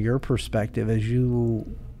curious from your perspective as you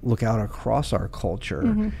look out across our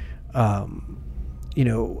culture, how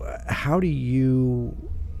do you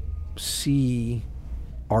see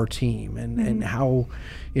our team and how,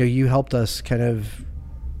 you helped us kind of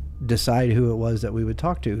decide who it was that we would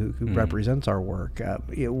talk to who represents our work.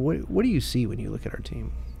 What do you see when you look at our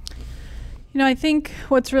team? I think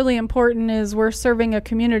what's really important is we're serving a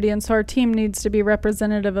community, and so our team needs to be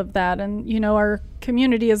representative of that. And, our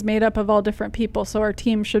community is made up of all different people, so our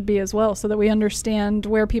team should be as well, so that we understand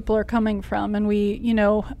where people are coming from. And we,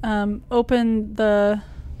 open the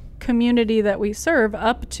community that we serve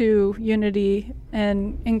up to unity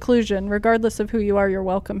and inclusion. Regardless of who you are, you're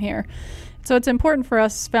welcome here. So it's important for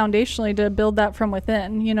us foundationally to build that from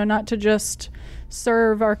within, not to just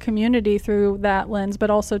serve our community through that lens, but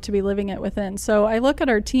also to be living it within. So I look at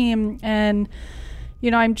our team and,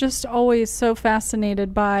 I'm just always so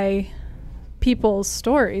fascinated by people's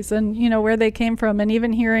stories and, where they came from. And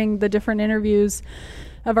even hearing the different interviews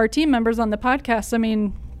of our team members on the podcast, I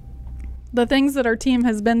mean, the things that our team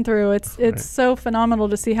has been through, it's so phenomenal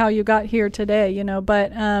to see how you got here today,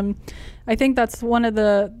 but I think that's one of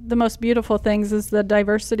the most beautiful things is the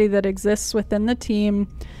diversity that exists within the team,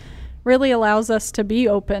 really allows us to be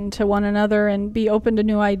open to one another and be open to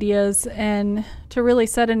new ideas, and to really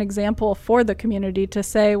set an example for the community to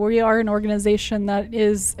say we are an organization that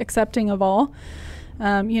is accepting of all.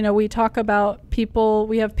 We talk about people,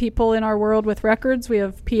 we have people in our world with records, we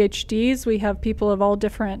have PhDs, we have people of all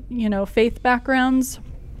different, faith backgrounds,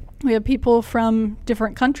 we have people from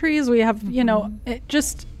different countries, we have,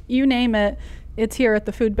 just you name it, it's here at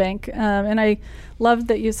the food bank. And I love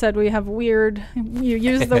that you said we have weird, you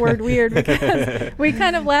use the word weird, because we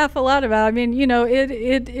kind of laugh a lot about it. I mean,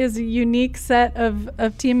 it is a unique set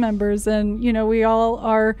of team members, and, we all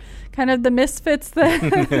are kind of the misfits that,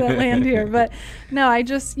 that land here. But no, I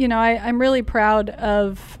just, I'm really proud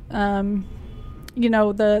of, the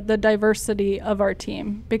diversity of our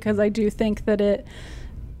team, because I do think that it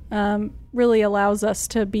really allows us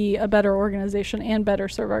to be a better organization and better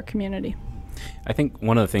serve our community. I think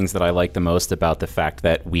one of the things that I like the most about the fact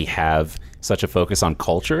that we have such a focus on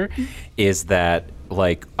culture is that,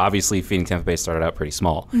 like, obviously Feeding Tampa Bay started out pretty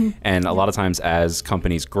small. And a lot of times as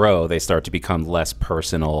companies grow, they start to become less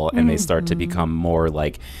personal, and they start to become more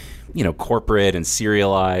like, corporate and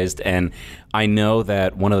serialized. And I know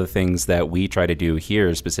that one of the things that we try to do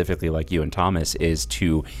here, specifically like you and Thomas, is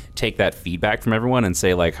to take that feedback from everyone and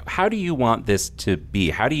say, like, how do you want this to be?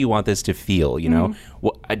 How do you want this to feel?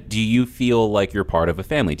 Do you feel like you're part of a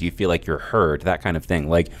family? Do you feel like you're heard? That kind of thing.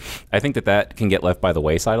 Like, I think that can get left by the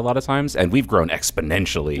wayside a lot of times. And we've grown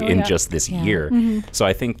exponentially in just this year. So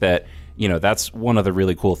I think that, that's one of the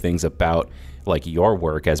really cool things about like your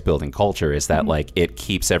work as building culture, is that like it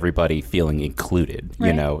keeps everybody feeling included.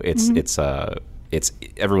 It's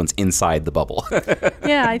everyone's inside the bubble.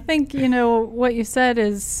 Yeah, I think what you said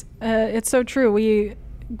is it's so true. We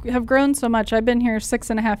have grown so much. I've been here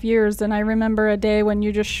 6.5 years, and I remember a day when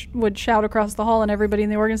you just would shout across the hall and everybody in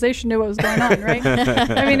the organization knew what was going on, right?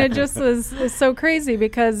 I mean, it just was so crazy,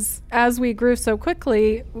 because as we grew so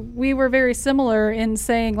quickly, we were very similar in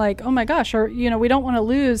saying, like, oh my gosh, or we don't want to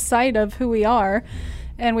lose sight of who we are,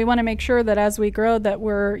 and we want to make sure that as we grow that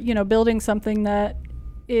we're building something that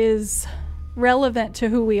is relevant to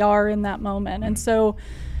who we are in that moment. And so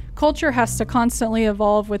culture has to constantly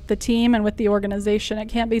evolve with the team and with the organization. It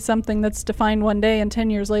can't be something that's defined one day and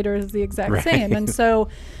 10 years later is the exact same. And so,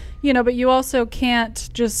 but you also can't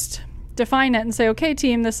just define it and say, okay,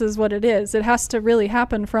 team, this is what it is. It has to really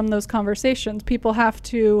happen from those conversations. People have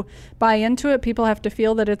to buy into it. People have to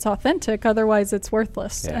feel that it's authentic. Otherwise, it's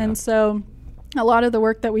worthless. Yeah. And so a lot of the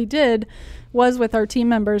work that we did was with our team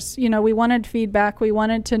members. We wanted feedback. We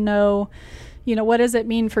wanted to know, what does it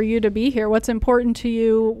mean for you to be here? What's important to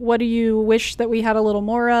you? What do you wish that we had a little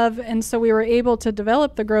more of? And so we were able to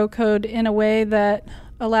develop the Grow Code in a way that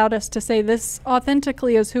allowed us to say this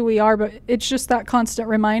authentically is who we are, but it's just that constant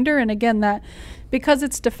reminder. And again, that because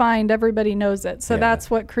it's defined, everybody knows it. So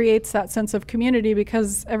that's what creates that sense of community,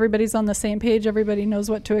 because everybody's on the same page. Everybody knows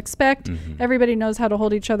what to expect. Everybody knows how to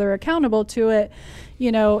hold each other accountable to it,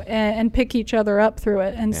 and pick each other up through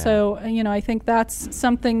it. And so, I think that's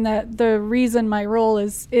something that the reason my role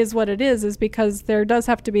is what it is because there does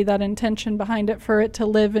have to be that intention behind it for it to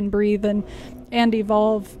live and breathe and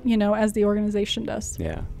evolve, as the organization does.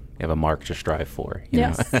 Yeah. You have a mark to strive for.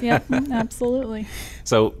 Yes, yeah, absolutely.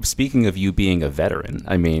 So speaking of you being a veteran,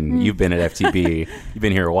 I mean, you've been at FTB, you've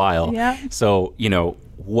been here a while. Yeah. So,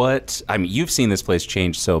 you've seen this place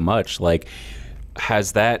change so much. Like,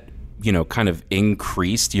 has that, kind of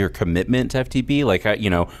increased your commitment to FTB? Like,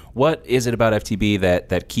 what is it about FTB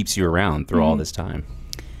that keeps you around through all this time?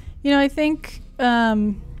 I think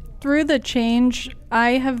through the change,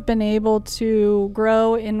 I have been able to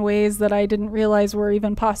grow in ways that I didn't realize were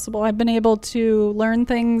even possible. I've been able to learn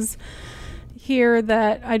things here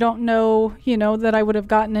that I don't know, that I would have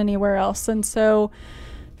gotten anywhere else. And so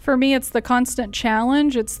for me, it's the constant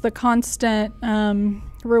challenge. It's the constant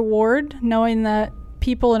reward, knowing that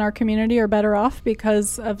people in our community are better off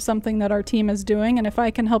because of something that our team is doing. And if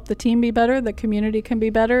I can help the team be better, the community can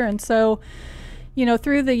be better. And so,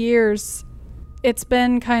 through the years, it's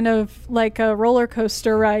been kind of like a roller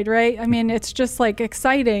coaster ride, right? I mean, it's just like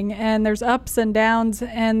exciting, and there's ups and downs,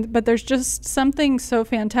 but there's just something so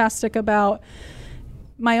fantastic about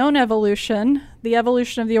my own evolution, the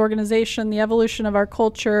evolution of the organization, the evolution of our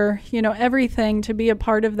culture, everything. To be a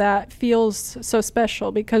part of that feels so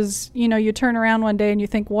special because, you turn around one day and you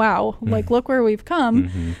think, wow, like, look where we've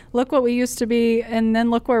come, look what we used to be, and then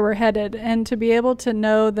look where we're headed. And to be able to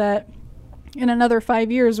know that in another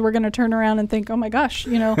 5 years, we're going to turn around and think, oh my gosh,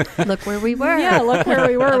 look where we were. Yeah, look where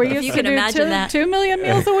we were. We used to do 2 million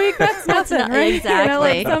meals a week. That's nothing, right?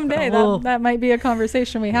 Exactly. Someday that might be a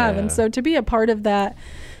conversation we have. Yeah. And so to be a part of that,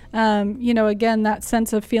 Again, that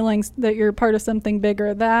sense of feeling that you're part of something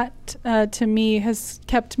bigger, that to me has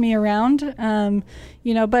kept me around.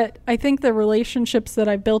 But I think the relationships that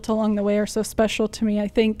I've built along the way are so special to me. I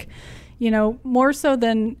think, more so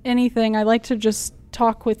than anything, I like to just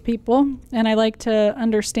talk with people, and I like to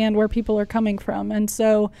understand where people are coming from. And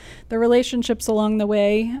so the relationships along the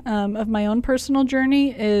way of my own personal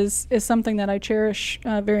journey is something that I cherish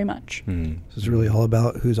very much. So it's really all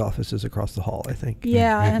about whose office is across the hall, I think.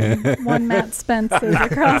 Yeah, and one Matt Spence is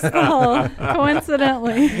across the hall,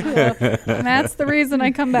 coincidentally. So Matt's the reason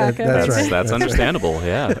I come back. That's understandable,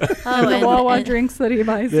 yeah. And the Wawa drinks that he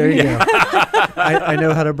buys. There you go. I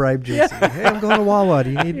know how to bribe Jason. Yeah. Hey, I'm going to Wawa.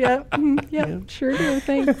 Do you need... Yep, sure do.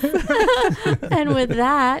 Thanks. And with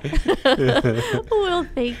that, we'll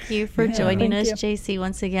thank you for joining us, JC.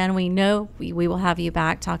 Once again, we know we will have you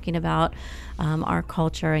back talking about our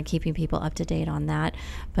culture and keeping people up to date on that.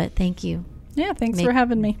 But thank you. Yeah, thanks for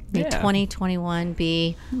having me. May 2021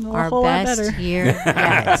 be our best year yet.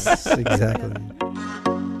 Yes, exactly.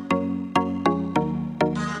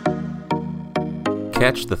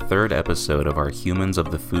 Catch the third episode of our Humans of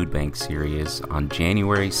the Food Bank series on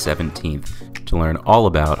January 17th to learn all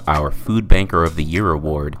about our Food Banker of the Year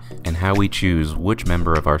award and how we choose which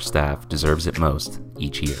member of our staff deserves it most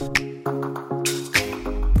each year.